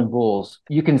those 21 rules,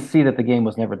 you can see that the game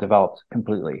was never developed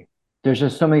completely. There's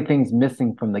just so many things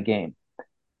missing from the game.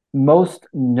 Most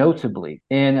notably,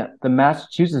 in the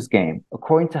Massachusetts game,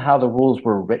 according to how the rules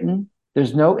were written,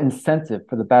 there's no incentive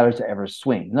for the batter to ever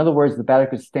swing. In other words, the batter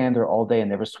could stand there all day and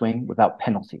never swing without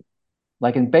penalty.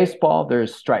 Like in baseball,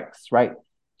 there's strikes, right?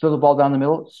 Throw the ball down the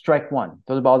middle, strike one.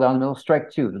 Throw the ball down the middle,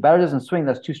 strike two. The batter doesn't swing,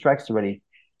 that's two strikes already.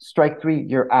 Strike three,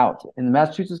 you're out. In the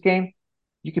Massachusetts game,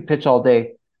 you could pitch all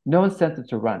day, no incentive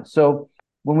to run. So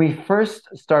when we first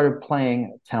started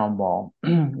playing Townball,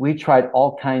 we tried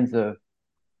all kinds of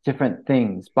different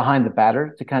things behind the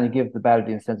batter to kind of give the batter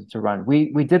the incentive to run.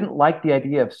 We didn't like the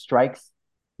idea of strikes,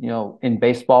 in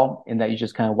baseball, in that you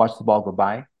just kind of watch the ball go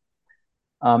by.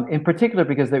 In particular,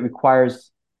 because it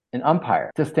requires an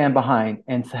umpire to stand behind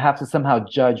and to have to somehow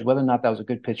judge whether or not that was a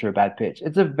good pitch or a bad pitch.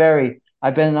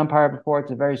 I've been an umpire before.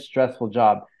 It's a very stressful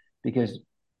job because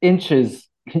inches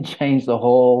can change the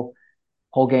whole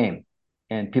game,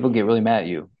 and people get really mad at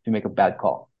you if you make a bad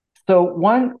call. So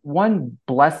one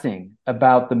blessing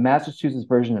about the Massachusetts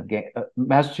version of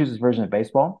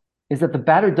baseball is that the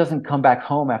batter doesn't come back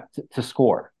home to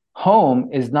score. Home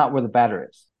is not where the batter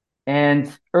is.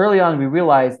 And early on, we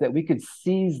realized that we could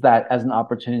seize that as an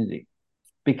opportunity,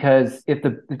 because if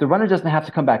the runner doesn't have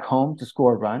to come back home to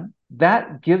score a run,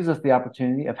 that gives us the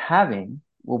opportunity of having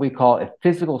what we call a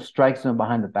physical strike zone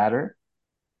behind the batter,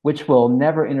 which will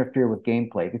never interfere with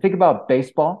gameplay. If you think about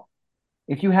baseball,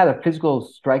 if you had a physical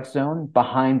strike zone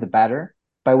behind the batter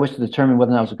by which to determine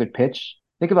whether or not it was a good pitch,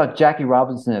 think about Jackie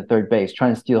Robinson at third base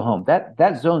trying to steal home.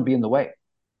 That zone would be in the way.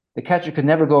 The catcher could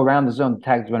never go around the zone to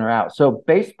tag the runner out. So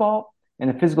baseball in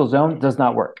a physical zone does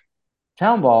not work.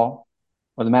 Townball,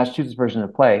 or the Massachusetts version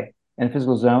of play, in a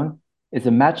physical zone is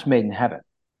a match made in heaven.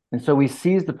 And so we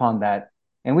seized upon that,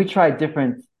 and we tried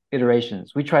different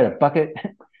iterations. We tried a bucket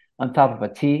on top of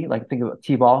a tee, like think of a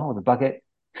tee ball with a bucket.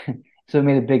 So it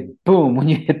made a big boom when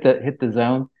you hit the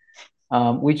zone.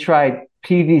 We tried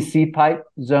PVC pipe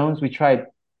zones. We tried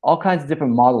all kinds of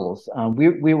different models.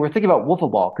 We were thinking about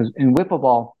wiffle ball, because in wiffle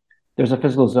ball, there's a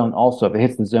physical zone also. If it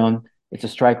hits the zone, it's a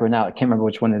strike or an out. I can't remember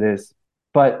which one it is.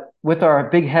 But with our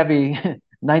big, heavy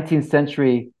 19th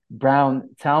century brown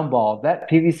town ball, that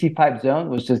PVC pipe zone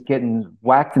was just getting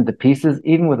whacked into pieces,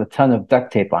 even with a ton of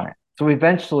duct tape on it. So we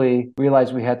eventually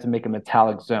realized we had to make a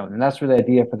metallic zone. And that's where the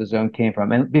idea for the zone came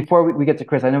from. And before we get to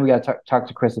Chris, I know we got to talk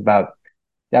to Chris about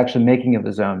the actual making of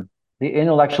the zone. The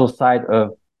intellectual side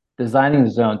of designing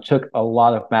the zone took a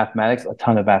lot of mathematics, a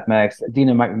ton of mathematics.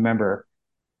 Dina might remember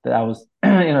that I was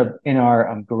in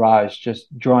our garage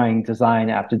just drawing design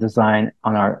after design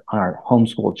on our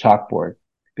homeschool chalkboard,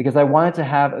 because I wanted to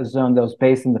have a zone that was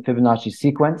based in the Fibonacci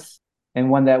sequence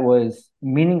and one that was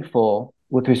meaningful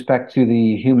with respect to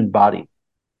the human body.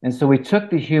 And so we took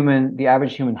the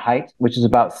average human height, which is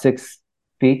about 6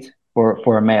 feet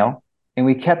for a male, and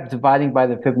we kept dividing by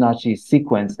the Fibonacci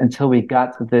sequence until we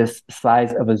got to this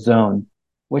size of a zone,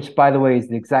 which, by the way, is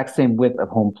the exact same width of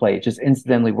home plate. It just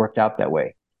incidentally worked out that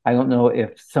way. I don't know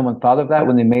if someone thought of that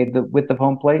when they made the width of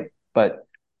home plate, but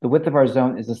the width of our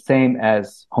zone is the same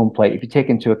as home plate if you take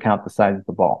into account the size of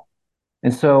the ball.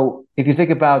 And so if you think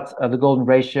about the golden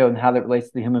ratio and how that relates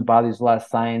to the human body, there's a lot of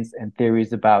science and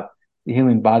theories about the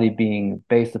human body being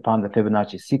based upon the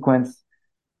Fibonacci sequence.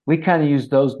 We kind of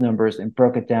used those numbers and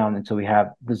broke it down until we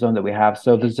have the zone that we have.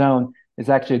 So the zone is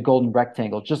actually a golden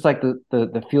rectangle, just like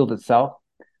the field itself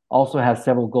also has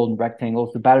several golden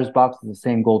rectangles. The batter's box is the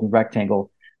same golden rectangle.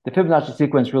 The Fibonacci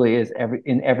sequence really is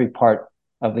in every part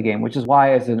of the game, which is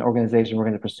why as an organization, we're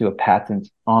going to pursue a patent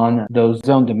on those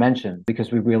zone dimensions,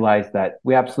 because we realize that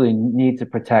we absolutely need to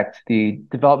protect the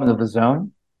development of the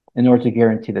zone in order to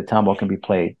guarantee that Townball can be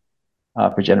played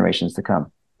for generations to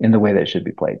come in the way that it should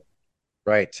be played.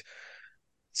 Right.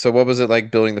 So what was it like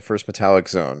building the first metallic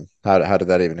zone? How did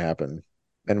that even happen?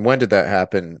 And when did that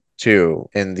happen too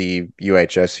in the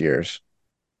UHS years?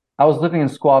 I was living in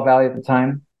Squaw Valley at the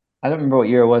time. I don't remember what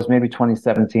year it was, maybe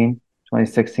 2017,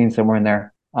 2016, somewhere in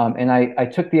there. And I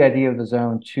took the idea of the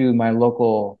zone to my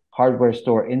local hardware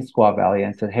store in Squaw Valley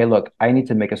and said, hey, look, I need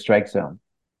to make a strike zone.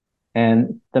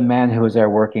 And the man who was there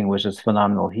working was just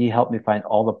phenomenal. He helped me find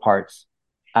all the parts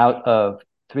out of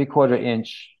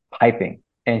 3/4-inch piping.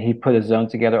 And he put a zone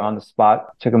together on the spot.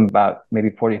 It took him about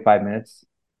maybe 45 minutes.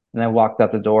 And I walked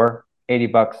out the door,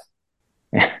 $80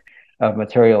 of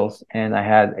materials, and I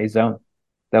had a zone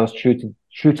that was true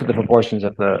to the proportions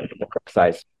of the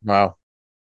size. Wow.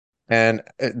 And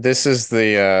this is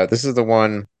the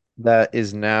one that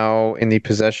is now in the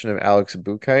possession of Alex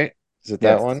Bukite. Is it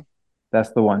that Yes, one?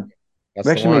 that's the one. That's We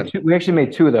the actually one. made two. We actually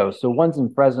made two of those. So one's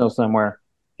in Fresno somewhere,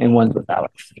 and one's with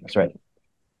Alex. That's right.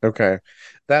 Okay.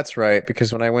 That's right.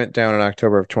 Because when I went down in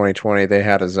October of 2020, they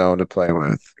had a zone to play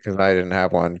with because I didn't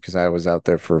have one because I was out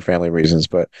there for family reasons.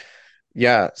 But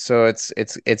yeah, so it's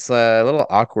a little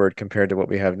awkward compared to what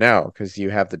we have now because you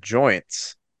have the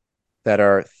joints that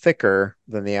are thicker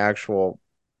than the actual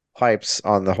pipes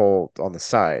on the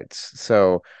sides.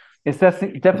 So It's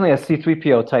definitely a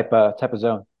C3PO type of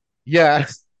zone. yeah,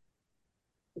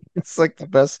 it's like the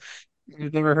best.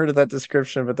 You've never heard of that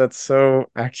description, but that's so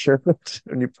accurate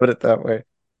when you put it that way.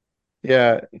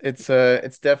 Yeah, it's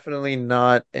definitely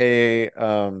not a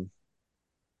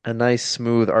nice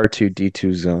smooth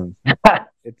R2D2 zone.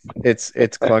 It's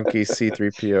clunky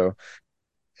C3PO.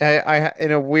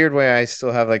 In a weird way, I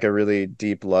still have like a really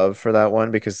deep love for that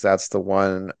one because that's the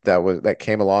one that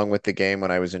came along with the game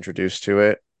when I was introduced to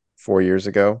it 4 years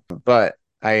ago. But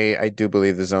I do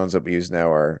believe the zones that we use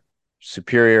now are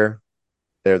superior.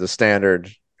 They're the standard,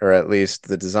 or at least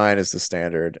the design is the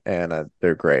standard, and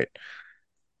they're great.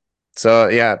 So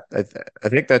yeah, I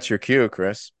think that's your cue,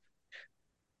 Chris.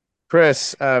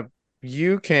 Chris,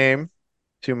 you came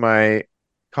to my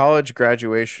college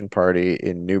graduation party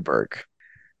in Newburgh.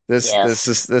 This this Yes.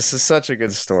 is this is such a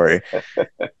good story.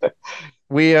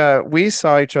 We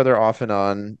saw each other off and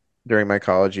on during my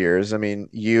college years. I mean,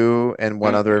 you and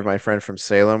one other of my friend from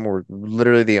Salem were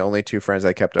literally the only two friends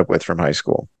I kept up with from high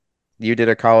school. You did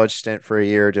a college stint for a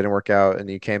year, didn't work out, and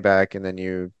you came back, and then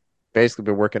you basically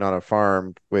been working on a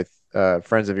farm with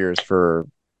friends of yours for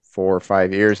 4 or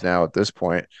 5 years now at this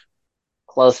point.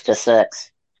 Close to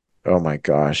 6. Oh my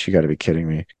gosh, you got to be kidding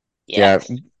me. Yeah.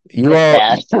 Yeah, you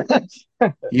It's all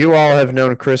bad. you all have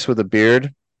known Chris with a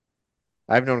beard.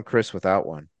 I've known Chris without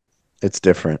one. It's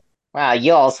different. Wow,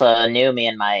 you also knew me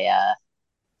in my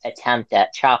attempt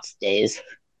at Chops days.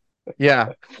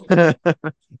 Yeah.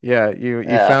 Yeah, you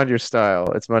Yeah. found your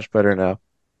style. It's much better now.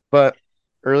 But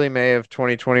early May of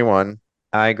 2021,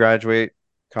 I graduate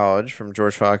college from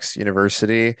George Fox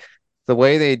University. The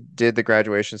way they did the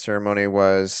graduation ceremony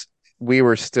was we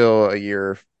were still a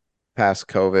year past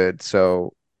COVID,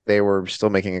 so they were still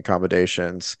making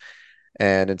accommodations.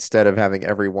 And instead of having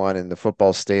everyone in the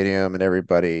football stadium and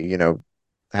everybody,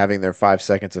 having their 5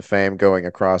 seconds of fame going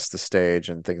across the stage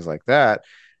and things like that,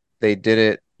 they did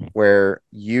it where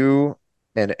you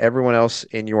and everyone else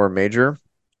in your major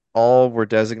all were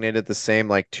designated the same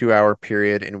like 2 hour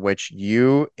period in which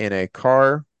you in a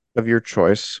car of your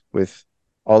choice with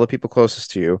all the people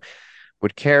closest to you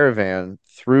would caravan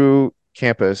through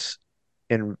campus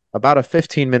in about a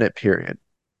 15-minute period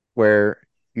where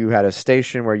you had a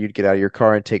station where you'd get out of your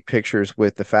car and take pictures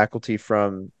with the faculty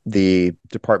from the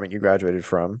department you graduated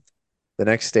from. The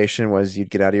next station was you'd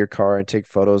get out of your car and take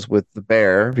photos with the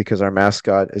bear because our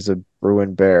mascot is a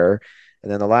Bruin bear.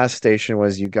 And then the last station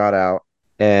was you got out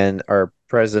and our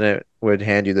president would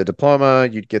hand you the diploma,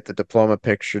 you'd get the diploma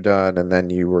picture done, and then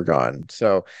you were gone.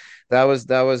 So that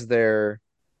was their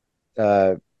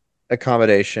uh,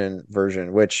 accommodation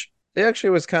version, which it actually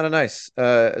was kind of nice.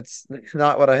 It's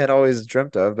not what I had always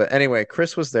dreamt of, but anyway,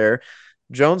 Chris was there,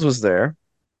 Jones was there.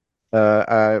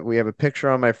 We have a picture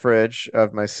on my fridge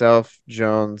of myself,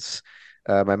 Jones,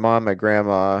 my mom, my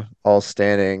grandma, all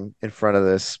standing in front of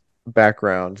this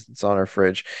background. It's on our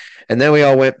fridge. And then we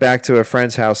all went back to a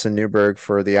friend's house in Newburgh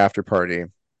for the after party.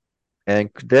 And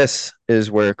this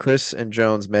is where Chris and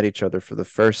Jones met each other for the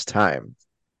first time,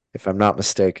 if I'm not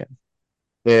mistaken.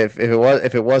 If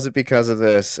it wasn't because of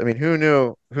this, I mean, who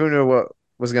knew what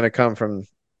was going to come from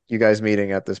you guys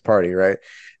meeting at this party, right?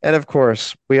 And of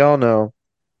course, we all know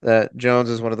that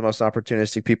Jones is one of the most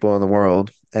opportunistic people in the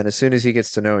world, and as soon as he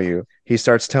gets to know you, he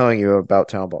starts telling you about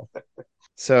Townball.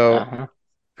 So Uh-huh.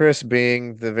 Chris,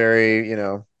 being the very,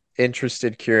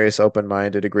 interested, curious,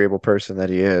 open-minded, agreeable person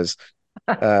that he is,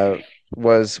 uh,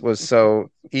 was so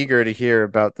eager to hear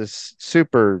about this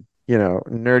super,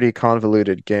 nerdy,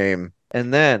 convoluted game.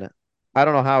 And then I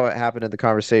don't know how it happened in the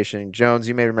conversation. Jones,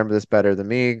 you may remember this better than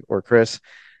me or Chris,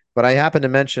 but I happened to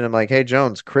mention, I'm like, hey,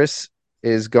 Jones, Chris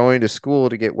is going to school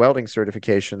to get welding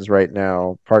certifications right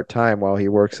now, part time while he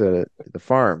works at the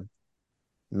farm.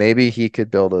 Maybe he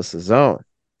could build us a zone.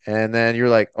 And then you're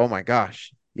like, oh my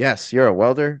gosh, yes, you're a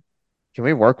welder. Can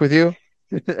we work with you?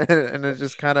 And it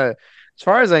just kind of, as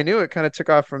far as I knew, it kind of took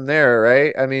off from there,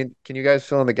 right? I mean, can you guys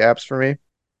fill in the gaps for me?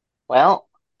 Well,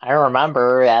 I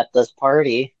remember at this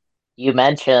party, you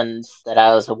mentioned that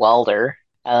I was a welder,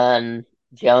 and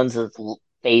Jones's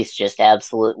face just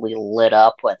absolutely lit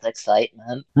up with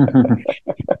excitement.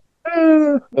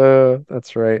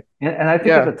 That's right. And I think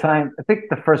at Yeah. the time, I think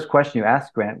the first question you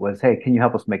asked Grant was, "Hey, can you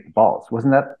help us make the balls?"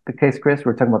 Wasn't that the case, Chris?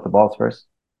 We were talking about the balls first.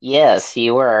 Yes,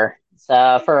 you were.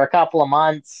 So for a couple of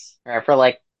months, or for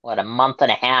like what, a month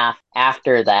and a half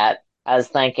after that, I was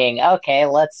thinking, okay,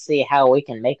 let's see how we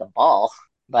can make a ball.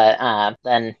 But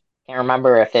then can't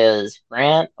remember if it was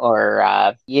Grant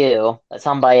or you, but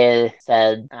somebody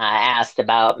said asked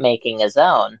about making a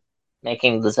zone,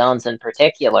 making the zones in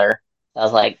particular. So I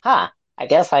was like, huh, I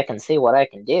guess I can see what I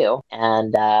can do,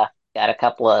 and got a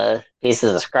couple of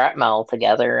pieces of scrap metal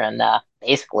together and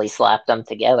basically slapped them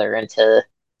together into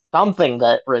something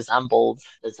that resembled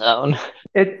his own.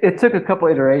 It took a couple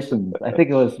iterations. I think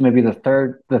it was maybe the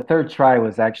third try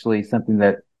was actually something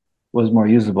that was more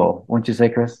usable. Wouldn't you say,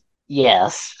 Chris?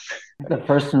 Yes. The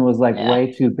first one was like Yeah.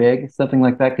 way too big, something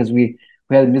like that, because we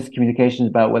we had miscommunications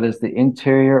about whether it's the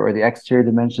interior or the exterior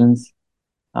dimensions.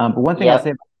 But one thing I'll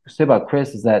Yep. say about Chris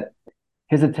is that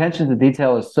his attention to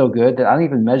detail is so good that I don't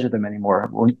even measure them anymore.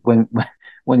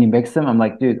 When he makes them, I'm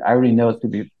like, dude, I already know it's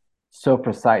gonna be so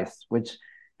precise. Which,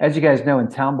 as you guys know, in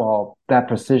Townball, that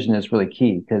precision is really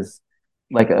key because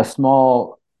like a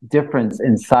small difference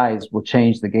in size will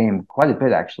change the game quite a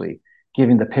bit, actually,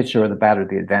 giving the pitcher or the batter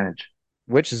the advantage.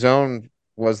 Which zone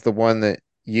was the one that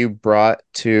you brought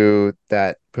to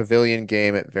that pavilion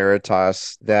game at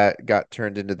Veritas that got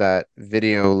turned into that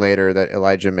video later that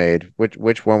Elijah made?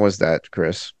 Which one was that,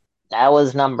 Chris? That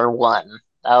was number one.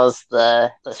 That was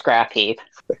the scrap heap.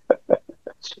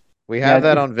 We Yeah, have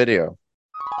that on video.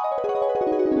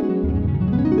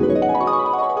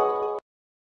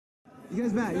 You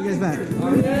guys back. You guys back.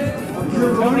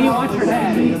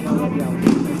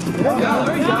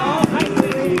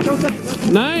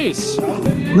 Nice.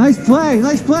 Nice play.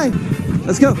 Nice play.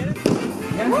 Let's go.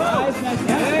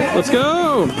 Let's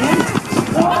go.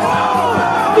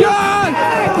 God!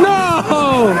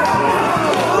 No!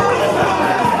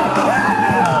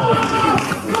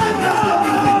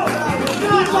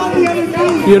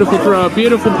 Beautiful throw.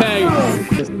 Beautiful peg.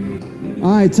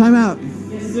 All right, time out.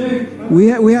 We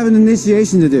have an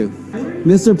initiation to do.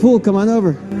 Mr. Poole, come on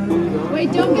over.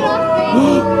 Wait, don't get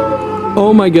off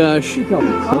Oh my gosh.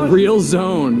 A real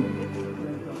zone.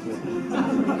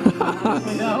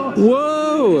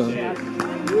 Whoa!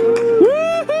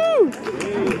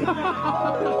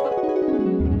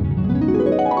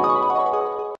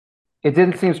 Woohoo! It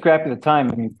didn't seem scrappy at the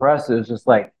time. I mean, for us, it was just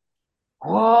like,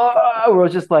 whoa! We're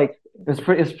just like,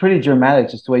 it's pretty dramatic,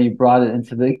 just the way you brought it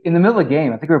in the middle of the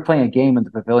game. I think we were playing a game in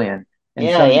the pavilion, and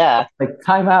Yeah, suddenly, yeah. like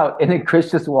timeout, and then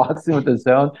Chris just walks in with the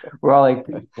zone. We're all like,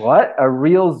 what? A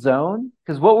real zone?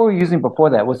 Because what were we using before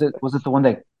that? Was it the one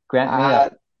that Grant made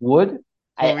out of wood?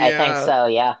 I think yeah. so,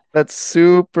 yeah. That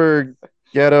super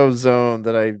ghetto zone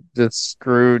that I just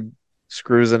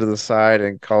screws into the side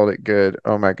and called it good.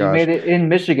 Oh my You gosh. made it in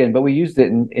Michigan, but we used it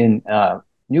in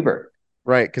Newburgh.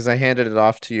 Right, because I handed it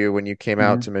off to you when you came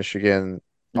out Mhm. to Michigan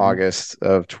Mhm. August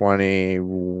of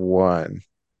 21.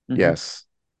 Mhm. Yes.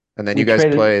 And then We you guys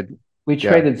traded- played. We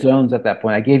Yeah. traded zones at that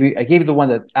point. I gave you the one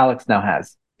that Alex now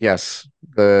has, Yes,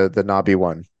 the knobby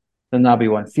one. the knobby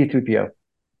one, C3PO.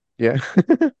 Yeah.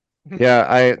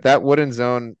 Yeah, that wooden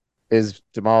zone is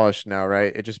demolished now,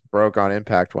 right? It just broke on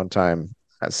impact one time,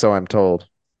 so I'm told.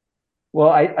 Well,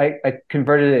 I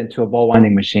converted it into a ball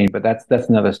winding machine, but that's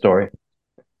another story.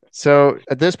 So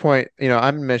at this point,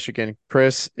 I'm in Michigan.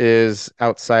 Chris is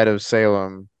outside of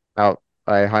Salem, out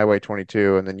by Highway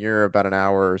 22, and then you're about an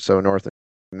hour or so north.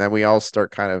 And then we all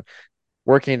start kind of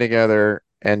working together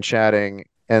and chatting.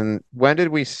 And when did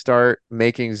we start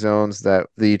making zones that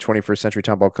the 21st Century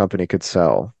Townball Company could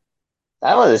sell?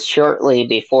 That was shortly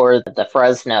before the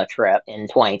Fresno trip in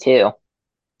 22.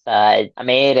 I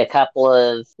made a couple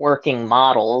of working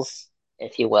models,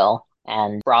 if you will,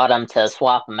 and brought them to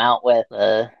swap them out with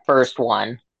the first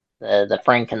one, the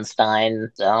Frankenstein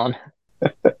zone.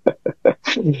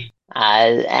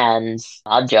 And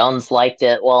Jones liked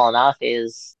it well enough.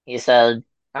 He said,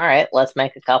 "All right, let's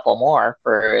make a couple more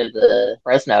for the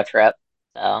Fresno trip."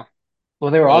 So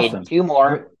Well, they were made awesome. two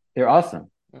more. They're awesome,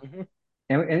 Mhm.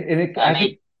 and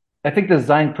I think the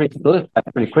design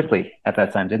pretty quickly at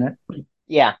that time, didn't it?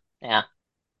 Yeah.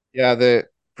 Yeah,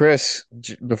 Chris,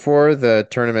 before the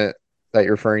tournament that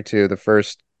you're referring to, the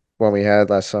first one we had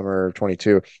last summer of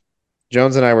 22,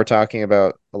 Jones and I were talking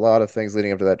about a lot of things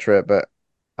leading up to that trip, but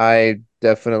I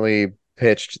definitely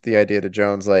pitched the idea to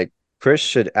Jones like Chris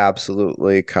should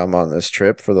absolutely come on this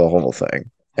trip for the whole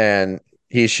thing, and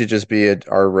he should just be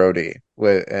our roadie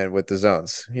with the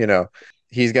zones.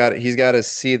 He's got to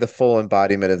see the full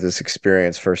embodiment of this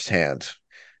experience firsthand.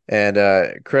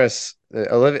 And Chris,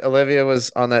 Olivia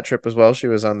was on that trip as well. She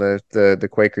was on the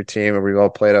Quaker team, and we all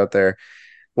played out there.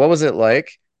 What was it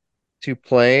like to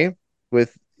play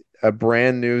with a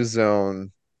brand new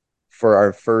zone for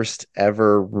our first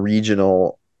ever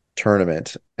regional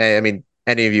tournament? I mean,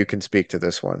 any of you can speak to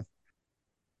this one.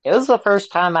 It was the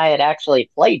first time I had actually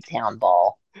played town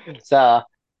ball. So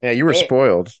Yeah, you were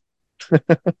spoiled.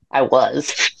 I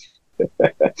was. What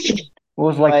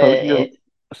was it like But for you?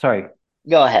 Sorry,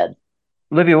 Go ahead.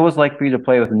 Olivia. What was it like for you to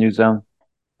play with a new zone?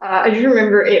 I just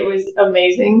remember it was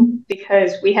amazing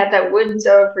because we had that wood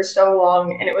zone for so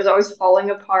long and it was always falling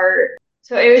apart.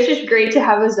 So it was just great to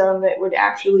have a zone that would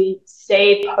actually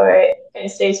stay put and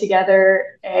stay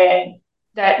together. And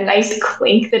that nice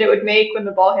clink that it would make when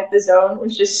the ball hit the zone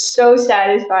was just so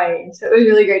satisfying. So it was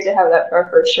really great to have that for our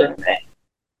first tournament.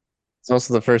 It's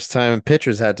also the first time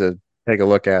pitchers had to take a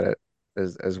look at it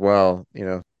as well.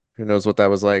 Who knows what that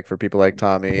was like for people like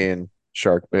Tommy and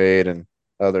Sharkbait and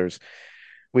others.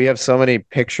 We have so many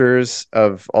pictures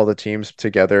of all the teams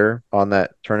together on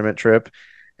that tournament trip,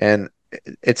 and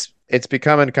it's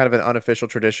becoming kind of an unofficial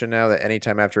tradition now that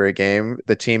anytime after a game,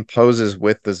 the team poses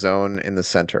with the zone in the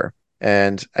center.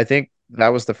 And I think that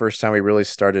was the first time we really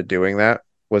started doing that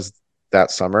was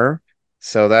that summer.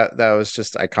 So that was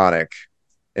just iconic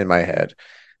in my head.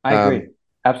 I agree.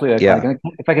 Absolutely iconic. Yeah. And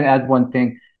if I can add one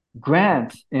thing,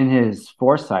 Grant, in his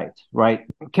foresight, right,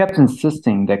 kept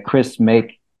insisting that Chris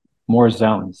make more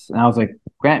zones. And I was like,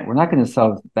 Grant, we're not going to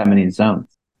sell that many zones.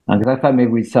 Because I thought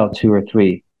maybe we'd sell two or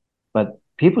three. But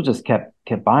people just kept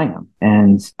buying them.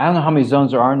 And I don't know how many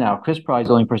zones there are now. Chris probably is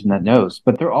the only person that knows,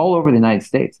 but they're all over the United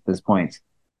States at this point.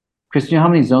 Chris, do you know how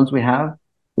many zones we have at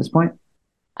this point?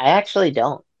 I actually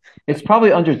don't. It's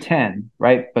probably under 10,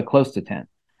 right? But close to 10.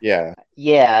 Yeah.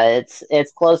 Yeah,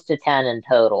 it's close to 10 in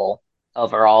total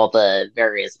over all the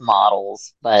various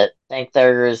models, but I think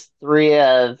there's three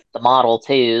of the Model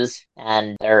 2s,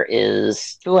 and there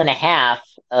is two and a half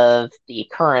of the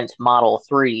current Model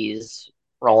 3s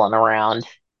rolling around.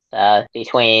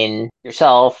 Between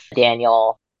yourself,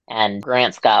 Daniel, and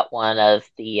Grant's got one of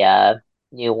the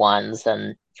new ones,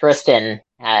 and Tristan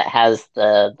has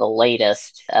the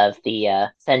latest of the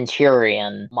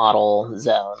Centurion model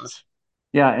zones.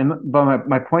 Yeah, but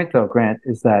my point though, Grant,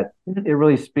 is that it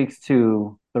really speaks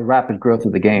to the rapid growth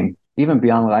of the game, even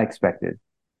beyond what I expected.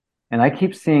 And I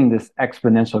keep seeing this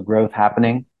exponential growth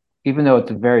happening, even though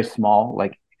it's very small.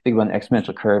 Like think about an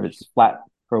exponential curve, it's flat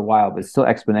for a while, but it's still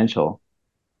exponential.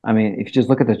 I mean, if you just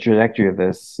look at the trajectory of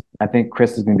this, I think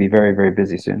Chris is going to be very, very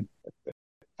busy soon.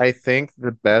 I think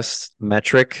the best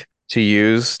metric to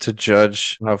use to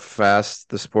judge how fast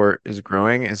the sport is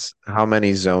growing is how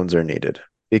many zones are needed.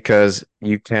 Because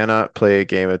you cannot play a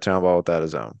game of Townball without a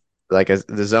zone.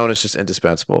 The zone is just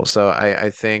indispensable. So I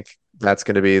think that's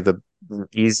going to be the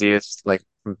easiest, like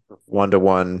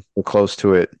 1-to-1, close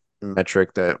to it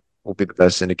metric that will be the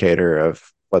best indicator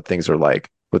of what things are like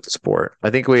with the sport. I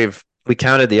think we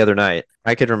counted the other night.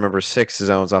 I could remember 6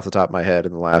 zones off the top of my head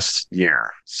in the last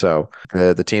year. So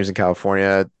the teams in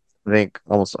California, I think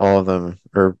almost all of them,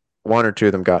 or one or two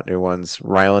of them, got new ones.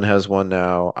 Rylan has one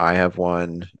now. I have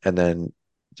one, and then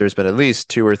there's been at least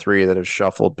 2 or 3 that have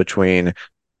shuffled between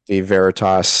the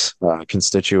Veritas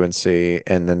constituency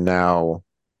and then now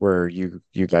where you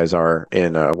guys are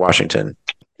in Washington.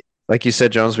 Like you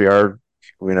said, Jones, we are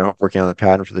working on the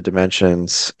pattern for the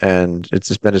dimensions, and it's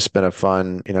just been a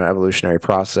fun evolutionary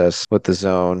process with the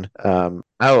zone.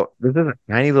 This is a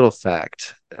tiny little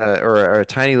fact or a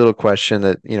tiny little question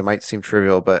that might seem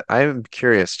trivial, but I'm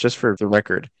curious, just for the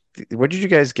record. Where did you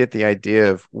guys get the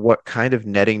idea of what kind of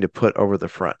netting to put over the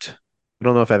front? I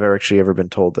don't know if I've ever been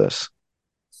told this.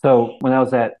 So when I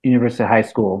was at University High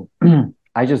School,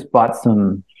 I just bought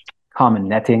some common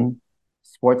netting,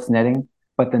 sports netting,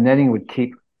 but the netting would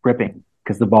keep ripping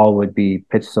because the ball would be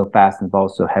pitched so fast and the ball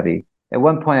was so heavy. At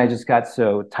one point, I just got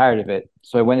so tired of it,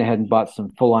 so I went ahead and bought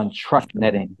some full-on truck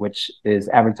netting, which is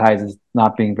advertised as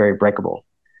not being very breakable.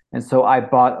 And so I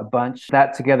bought a bunch,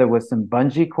 that together with some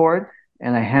bungee cord,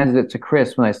 and I handed it to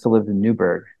Chris when I still lived in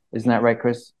Newburgh. Isn't that right,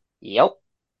 Chris? Yep.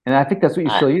 And I think that's what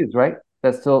you still use, right?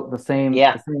 That's still the same.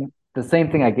 Yeah. The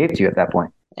same thing I gave to you at that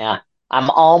point. Yeah. I'm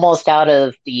almost out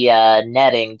of the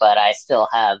netting, but I still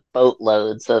have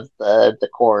boatloads of the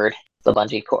cord, the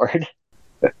bungee cord.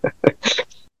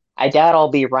 I doubt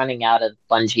I'll be running out of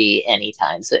bungee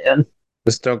anytime soon.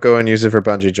 Just don't go and use it for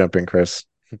bungee jumping, Chris.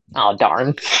 Oh,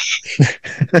 darn.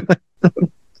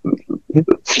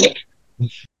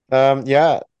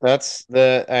 Yeah,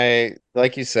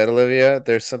 like you said, Olivia,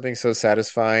 there's something so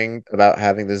satisfying about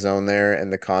having the zone there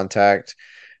and the contact.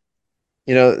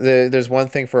 There's one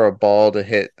thing for a ball to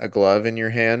hit a glove in your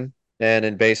hand, and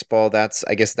in baseball,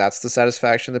 I guess that's the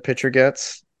satisfaction the pitcher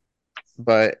gets.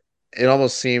 But it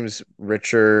almost seems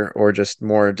richer or just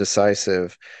more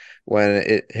decisive when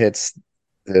it hits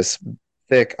this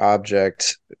thick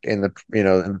object in the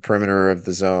perimeter of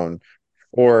the zone,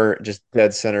 or just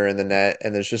dead center in the net,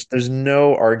 and there's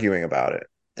no arguing about it.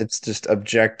 It's just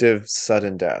objective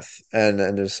sudden death, and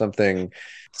there's something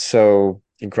so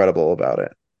incredible about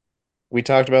it. We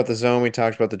talked about the zone, we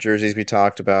talked about the jerseys, we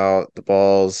talked about the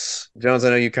balls. Jones, I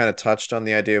know you kind of touched on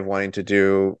the idea of wanting to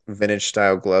do vintage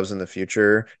style gloves in the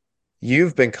future.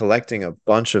 You've been collecting a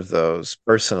bunch of those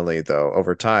personally, though,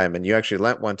 over time, and you actually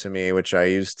lent one to me, which I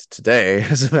used today,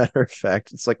 as a matter of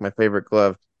fact. It's like my favorite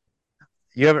glove.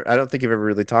 I don't think you've ever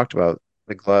really talked about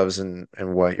the gloves and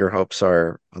what your hopes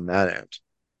are on that end.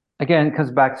 Again, it comes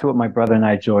back to what my brother and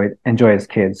I enjoy as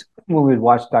kids when we would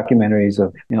watch documentaries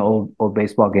of old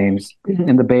baseball games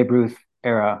in the Babe Ruth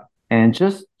era. And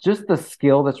just the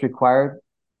skill that's required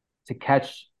to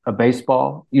catch a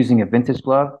baseball using a vintage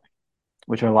glove,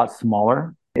 which are a lot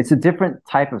smaller. It's a different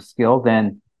type of skill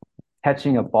than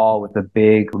catching a ball with a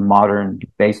big modern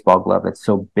baseball glove that's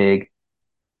so big. It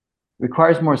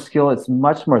requires more skill. It's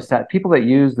much more set. People that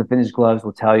use the vintage gloves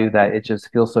will tell you that it just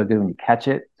feels so good when you catch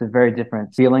it. It's a very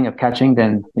different feeling of catching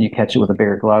than when you catch it with a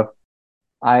bigger glove.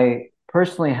 I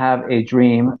personally have a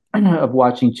dream of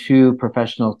watching two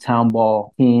professional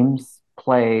Townball teams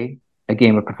play a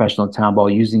game of professional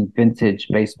Townball using vintage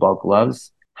baseball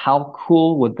gloves. How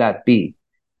cool would that be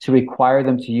to require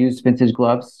them to use vintage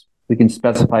gloves? We can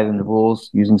specify in the rules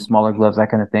using smaller gloves, that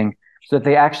kind of thing, so that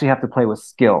they actually have to play with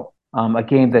skill. A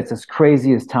game that's as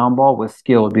crazy as Townball with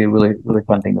skill would be a really, really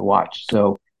fun thing to watch.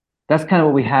 So that's kind of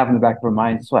what we have in the back of our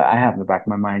minds. That's what I have in the back of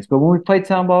my minds. But when we play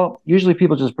Townball, usually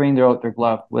people just bring their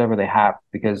glove, whatever they have,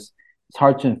 because it's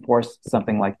hard to enforce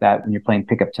something like that when you're playing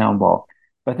pickup Townball.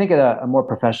 But I think at a more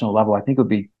professional level, I think it would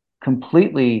be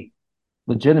completely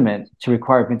legitimate to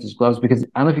require vintage gloves, because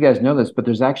I don't know if you guys know this, but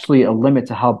there's actually a limit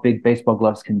to how big baseball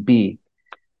gloves can be.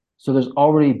 So there's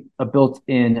already a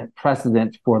built-in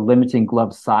precedent for limiting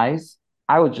glove size.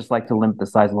 I would just like to limit the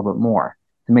size a little bit more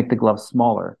to make the glove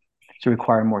smaller, to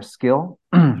require more skill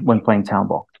when playing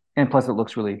Townball. And plus, it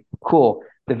looks really cool.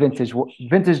 The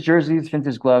vintage jerseys,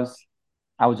 vintage gloves,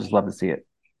 I would just love to see it.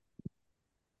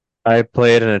 I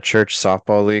played in a church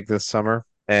softball league this summer,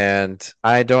 and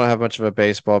I don't have much of a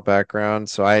baseball background,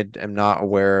 so I am not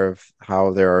aware of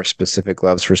how there are specific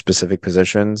gloves for specific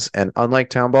positions. And unlike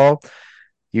Townball,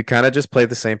 you kind of just play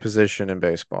the same position in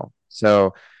baseball.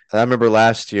 So I remember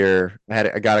last year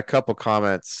I got a couple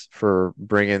comments for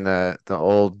bringing the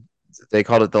old, they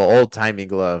called it the old timey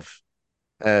glove.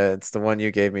 It's the one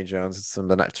you gave me, Jones. It's from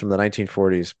the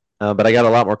 1940s. But I got a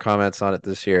lot more comments on it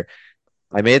this year.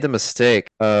 I made the mistake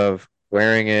of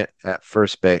wearing it at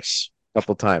first base a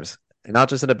couple times, and not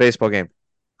just in a baseball game,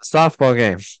 a softball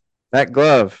game. That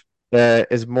glove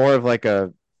is more of like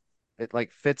it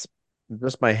like fits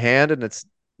just my hand, and it's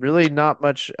really not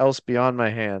much else beyond my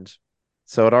hand.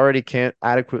 So it already can't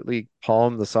adequately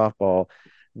palm the softball,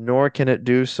 nor can it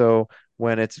do so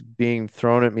when it's being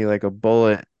thrown at me like a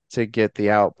bullet to get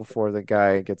the out before the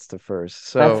guy gets to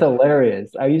first. That's So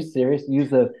hilarious. Are you serious?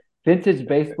 Use a vintage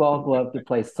baseball glove to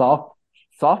play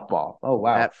softball. Oh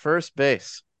wow. at first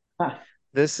base, Huh.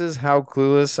 this is how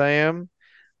clueless I am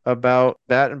about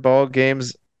bat and ball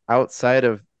games outside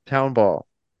of town ball.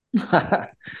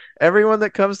 Everyone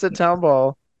that comes to town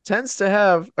ball tends to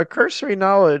have a cursory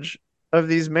knowledge of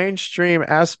these mainstream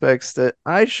aspects that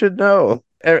I should know.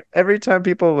 Every time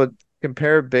people would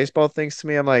compare baseball things to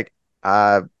me, I'm like,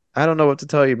 I don't know what to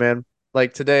tell you, man.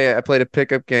 Like today, I played a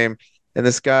pickup game, and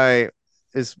this guy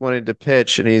is wanting to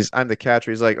pitch, and I'm the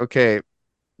catcher. He's like, okay,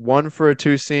 one for a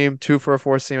two seam, two for a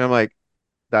four seam. I'm like,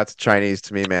 that's Chinese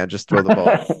to me, man. Just throw the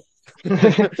ball.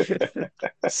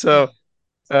 So,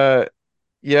 uh,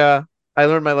 yeah, I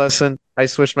learned my lesson. I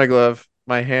switched my glove.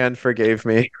 My hand forgave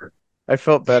me. I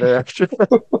felt better after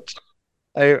that.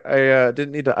 I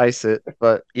didn't need to ice it,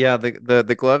 but yeah,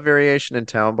 the glove variation in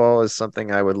town ball is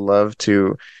something I would love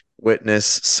to witness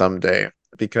someday,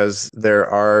 because there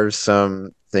are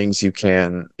some things you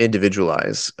can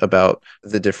individualize about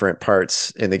the different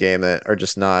parts in the game that are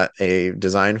just not a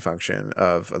design function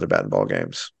of other bat and ball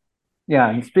games. Yeah,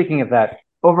 and speaking of that,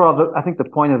 overall, I think the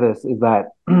point of this is that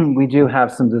we do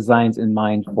have some designs in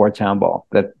mind for Townball,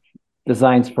 that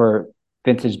designs for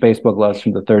vintage baseball gloves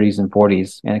from the 30s and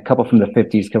 40s, and a couple from the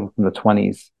 50s, a couple from the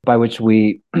 20s, by which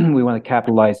we we want to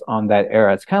capitalize on that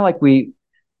era. It's kind of like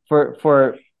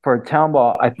for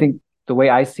Townball, I think the way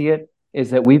I see it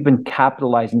is that we've been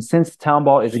capitalizing, since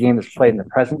Townball is a game that's played in the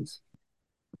present,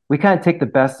 we kind of take the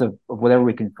best of whatever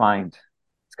we can find.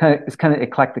 It's kind of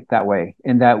eclectic that way,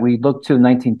 in that we look to the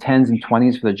 1910s and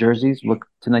 20s for the jerseys, look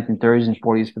to 1930s and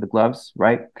 40s for the gloves,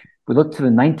 right? We look to the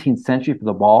 19th century for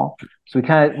the ball. So we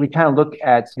kind of look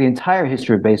at the entire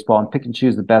history of baseball and pick and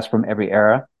choose the best from every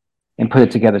era and put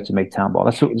it together to make Townball.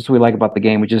 That's what we like about the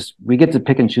game. We get to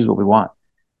pick and choose what we want.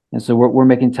 And so we're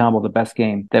making Townball the best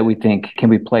game that we think can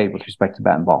be played with respect to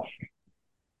bat and ball.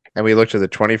 And we look to the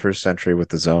 21st century with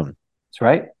the zone. That's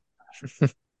right.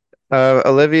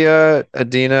 Olivia,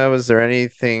 Adina, was there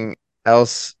anything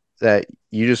else that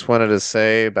you just wanted to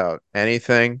say about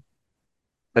anything?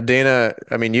 Adina,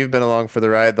 I mean, you've been along for the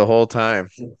ride the whole time,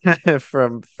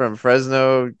 from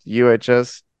Fresno,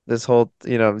 UHS, this whole,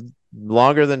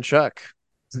 longer than Chuck.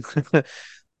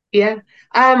 Yeah.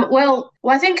 Well,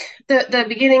 I think the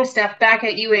beginning stuff back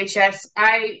at UHS,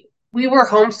 we were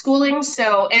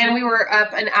homeschooling, and we were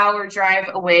up an hour drive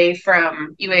away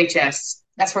from UHS.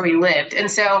 That's where we lived. And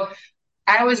so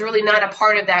I was really not a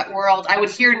part of that world. I would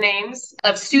hear names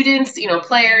of students,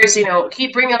 players,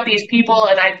 he'd bring up these people,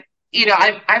 and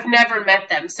I've never met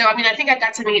them. So, I mean, I think I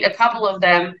got to meet a couple of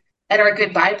them at our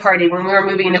goodbye party when we were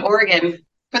moving to Oregon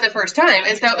for the first time.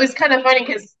 And so it was kind of funny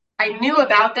because I knew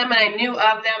about them and I knew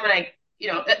of them, and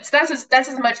that's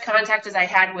as much contact as I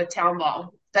had with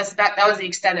Townball. That was the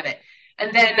extent of it.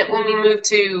 And then when we moved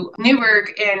to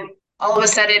Newburgh, and all of a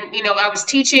sudden, I was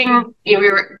teaching, we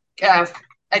were,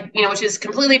 which is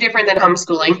completely different than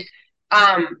homeschooling.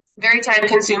 Very time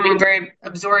consuming, very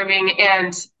absorbing.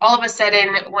 And all of a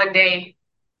sudden, one day,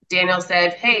 Daniel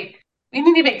said, "Hey, we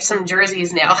need to make some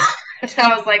jerseys now." And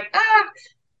I was like, ah.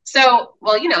 So,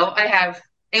 well, I have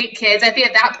 8 kids. I think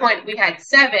at that point we had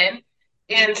 7.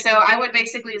 And so I would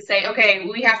basically say, okay,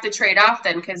 we have to trade off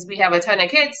then because we have a ton of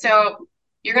kids. So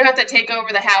you're going to have to take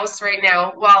over the house right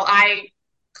now while I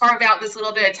carve out this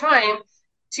little bit of time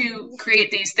to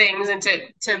create these things and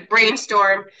to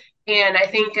brainstorm. And I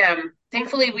think,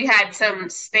 thankfully, we had some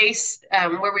space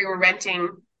where we were renting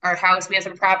our house. We had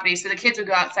some property, so the kids would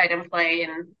go outside and play,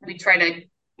 and we try to,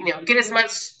 get as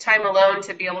much time alone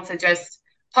to be able to just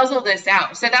puzzle this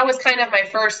out. So that was kind of my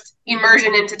first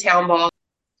immersion into Townball.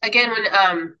 Again, when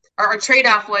our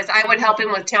trade-off was I would help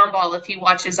him with Townball if he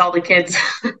watches all the kids.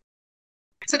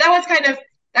 So that was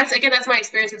that's my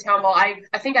experience with Townball.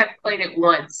 I think I've played it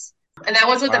once, and that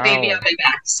was with a baby on my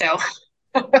back. So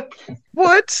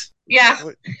What? Yeah.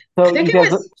 So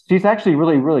she's actually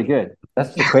really, really good.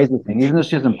 That's the crazy thing. Even though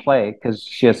she doesn't play because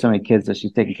she has so many kids that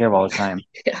she's taking care of all the time,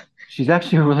 she's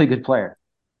actually a really good player.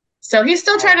 So he's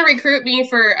still trying to recruit me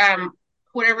for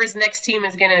whatever his next team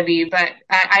is going to be, but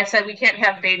I said we can't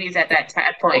have babies at that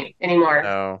point anymore.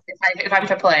 No. If I'm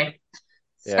to play.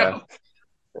 Yeah. So.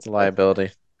 It's a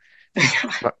liability.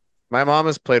 My mom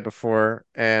has played before,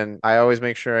 and I always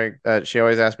make sure she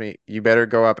always asks me, "You better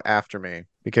go up after me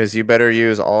because you better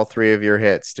use all 3 of your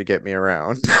hits to get me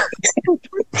around."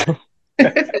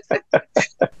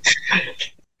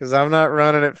 Because I'm not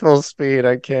running at full speed.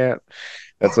 I can't.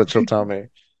 That's what she'll tell me.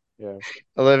 Yeah.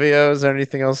 Olivia, is there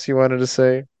anything else you wanted to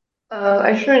say?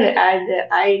 I just wanted to add that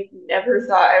I never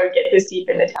thought I would get this deep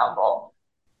into Townball.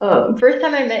 First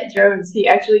time I met Jones, he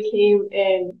actually came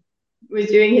and was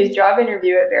doing his job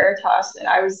interview at Veritas, and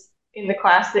I was in the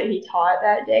class that he taught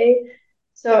that day.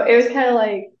 So it was kind of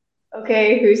like,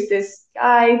 okay, who's this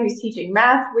guy who's teaching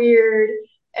math weird?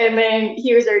 And then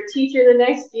he was our teacher the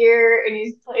next year, and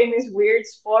he's playing this weird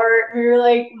sport. And we were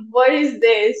like, what is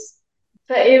this?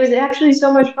 But it was actually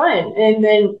so much fun. And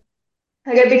then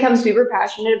I've become super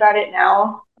passionate about it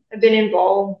now. I've been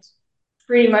involved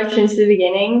pretty much since the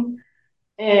beginning.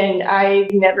 And I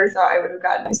never thought I would have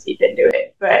gotten this deep into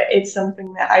it, but it's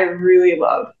something that I really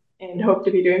love and hope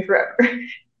to be doing forever.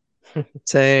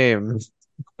 Same.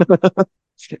 I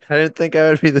didn't think I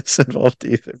would be this involved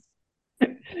either.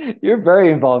 You're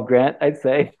very involved, Grant, I'd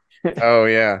say. Oh,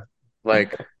 yeah.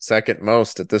 Like second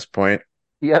most at this point.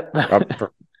 Yep.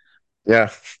 Yeah.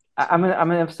 I'm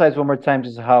gonna emphasize one more time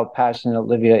just how passionate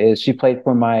Olivia is. She played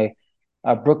for my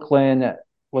Brooklyn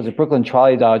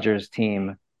Trolley Dodgers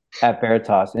team at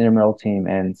Veritas, intramural team,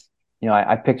 and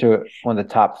I picked her one of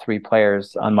the top 3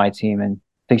 players on my team, and I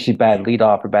think she batted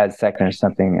leadoff or batted second or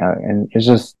something. And it's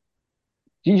just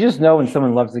you just know when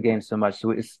someone loves the game so much.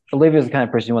 So Olivia's the kind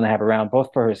of person you want to have around, both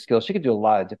for her skills. She could do a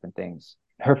lot of different things.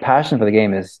 Her passion for the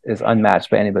game is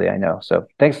unmatched by anybody I know. So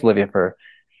thanks, Olivia, for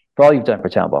all you've done for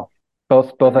Townball,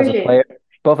 both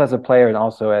as a player and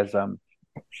also as a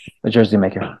jersey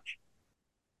maker.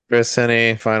 Chris,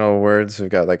 any final words? We've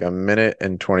got like a minute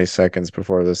and 20 seconds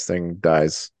before this thing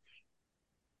dies.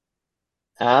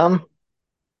 I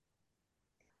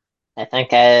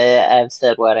think I've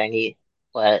said what I need.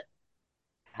 What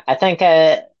I think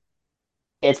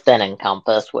it's been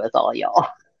encompassed with all y'all.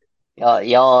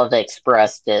 Y'all have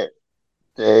expressed it,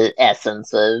 the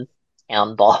essence of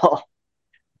Townball.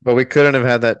 But we couldn't have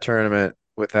had that tournament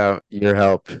without your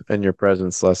help and your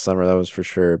presence last summer. That was for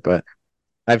sure. But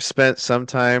I've spent some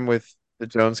time with the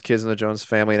Jones kids and the Jones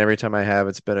family, and every time I have,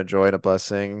 it's been a joy and a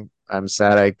blessing. I'm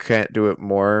sad I can't do it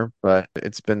more, but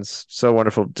it's been so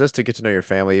wonderful just to get to know your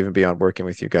family, even beyond working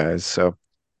with you guys. So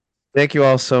thank you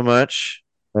all so much,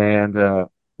 and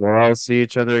we'll all see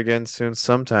each other again soon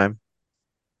sometime.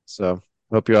 So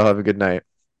hope you all have a good night.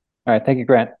 All right. Thank you,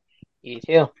 Grant. You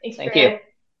too. Thanks, Thank Grant. you.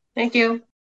 Thank you.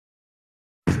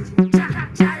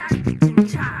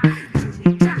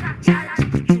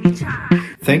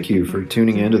 Thank you for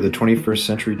tuning in to the 21st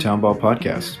Century Townball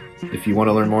podcast. If you want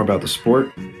to learn more about the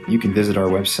sport, you can visit our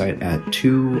website at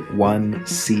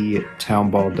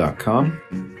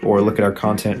 21ctownball.com or look at our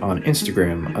content on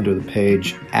Instagram under the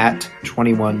page at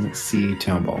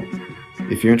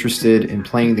 21ctownball. If you're interested in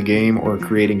playing the game or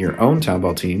creating your own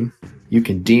Townball team, you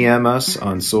can DM us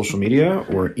on social media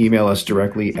or email us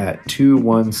directly at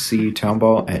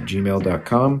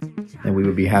 21ctownball@gmail.com, and we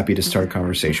would be happy to start a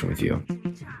conversation with you.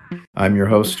 I'm your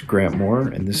host, Grant Moore,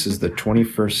 and this is the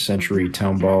 21st Century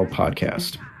Townball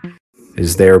podcast.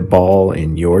 Is there ball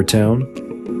in your town?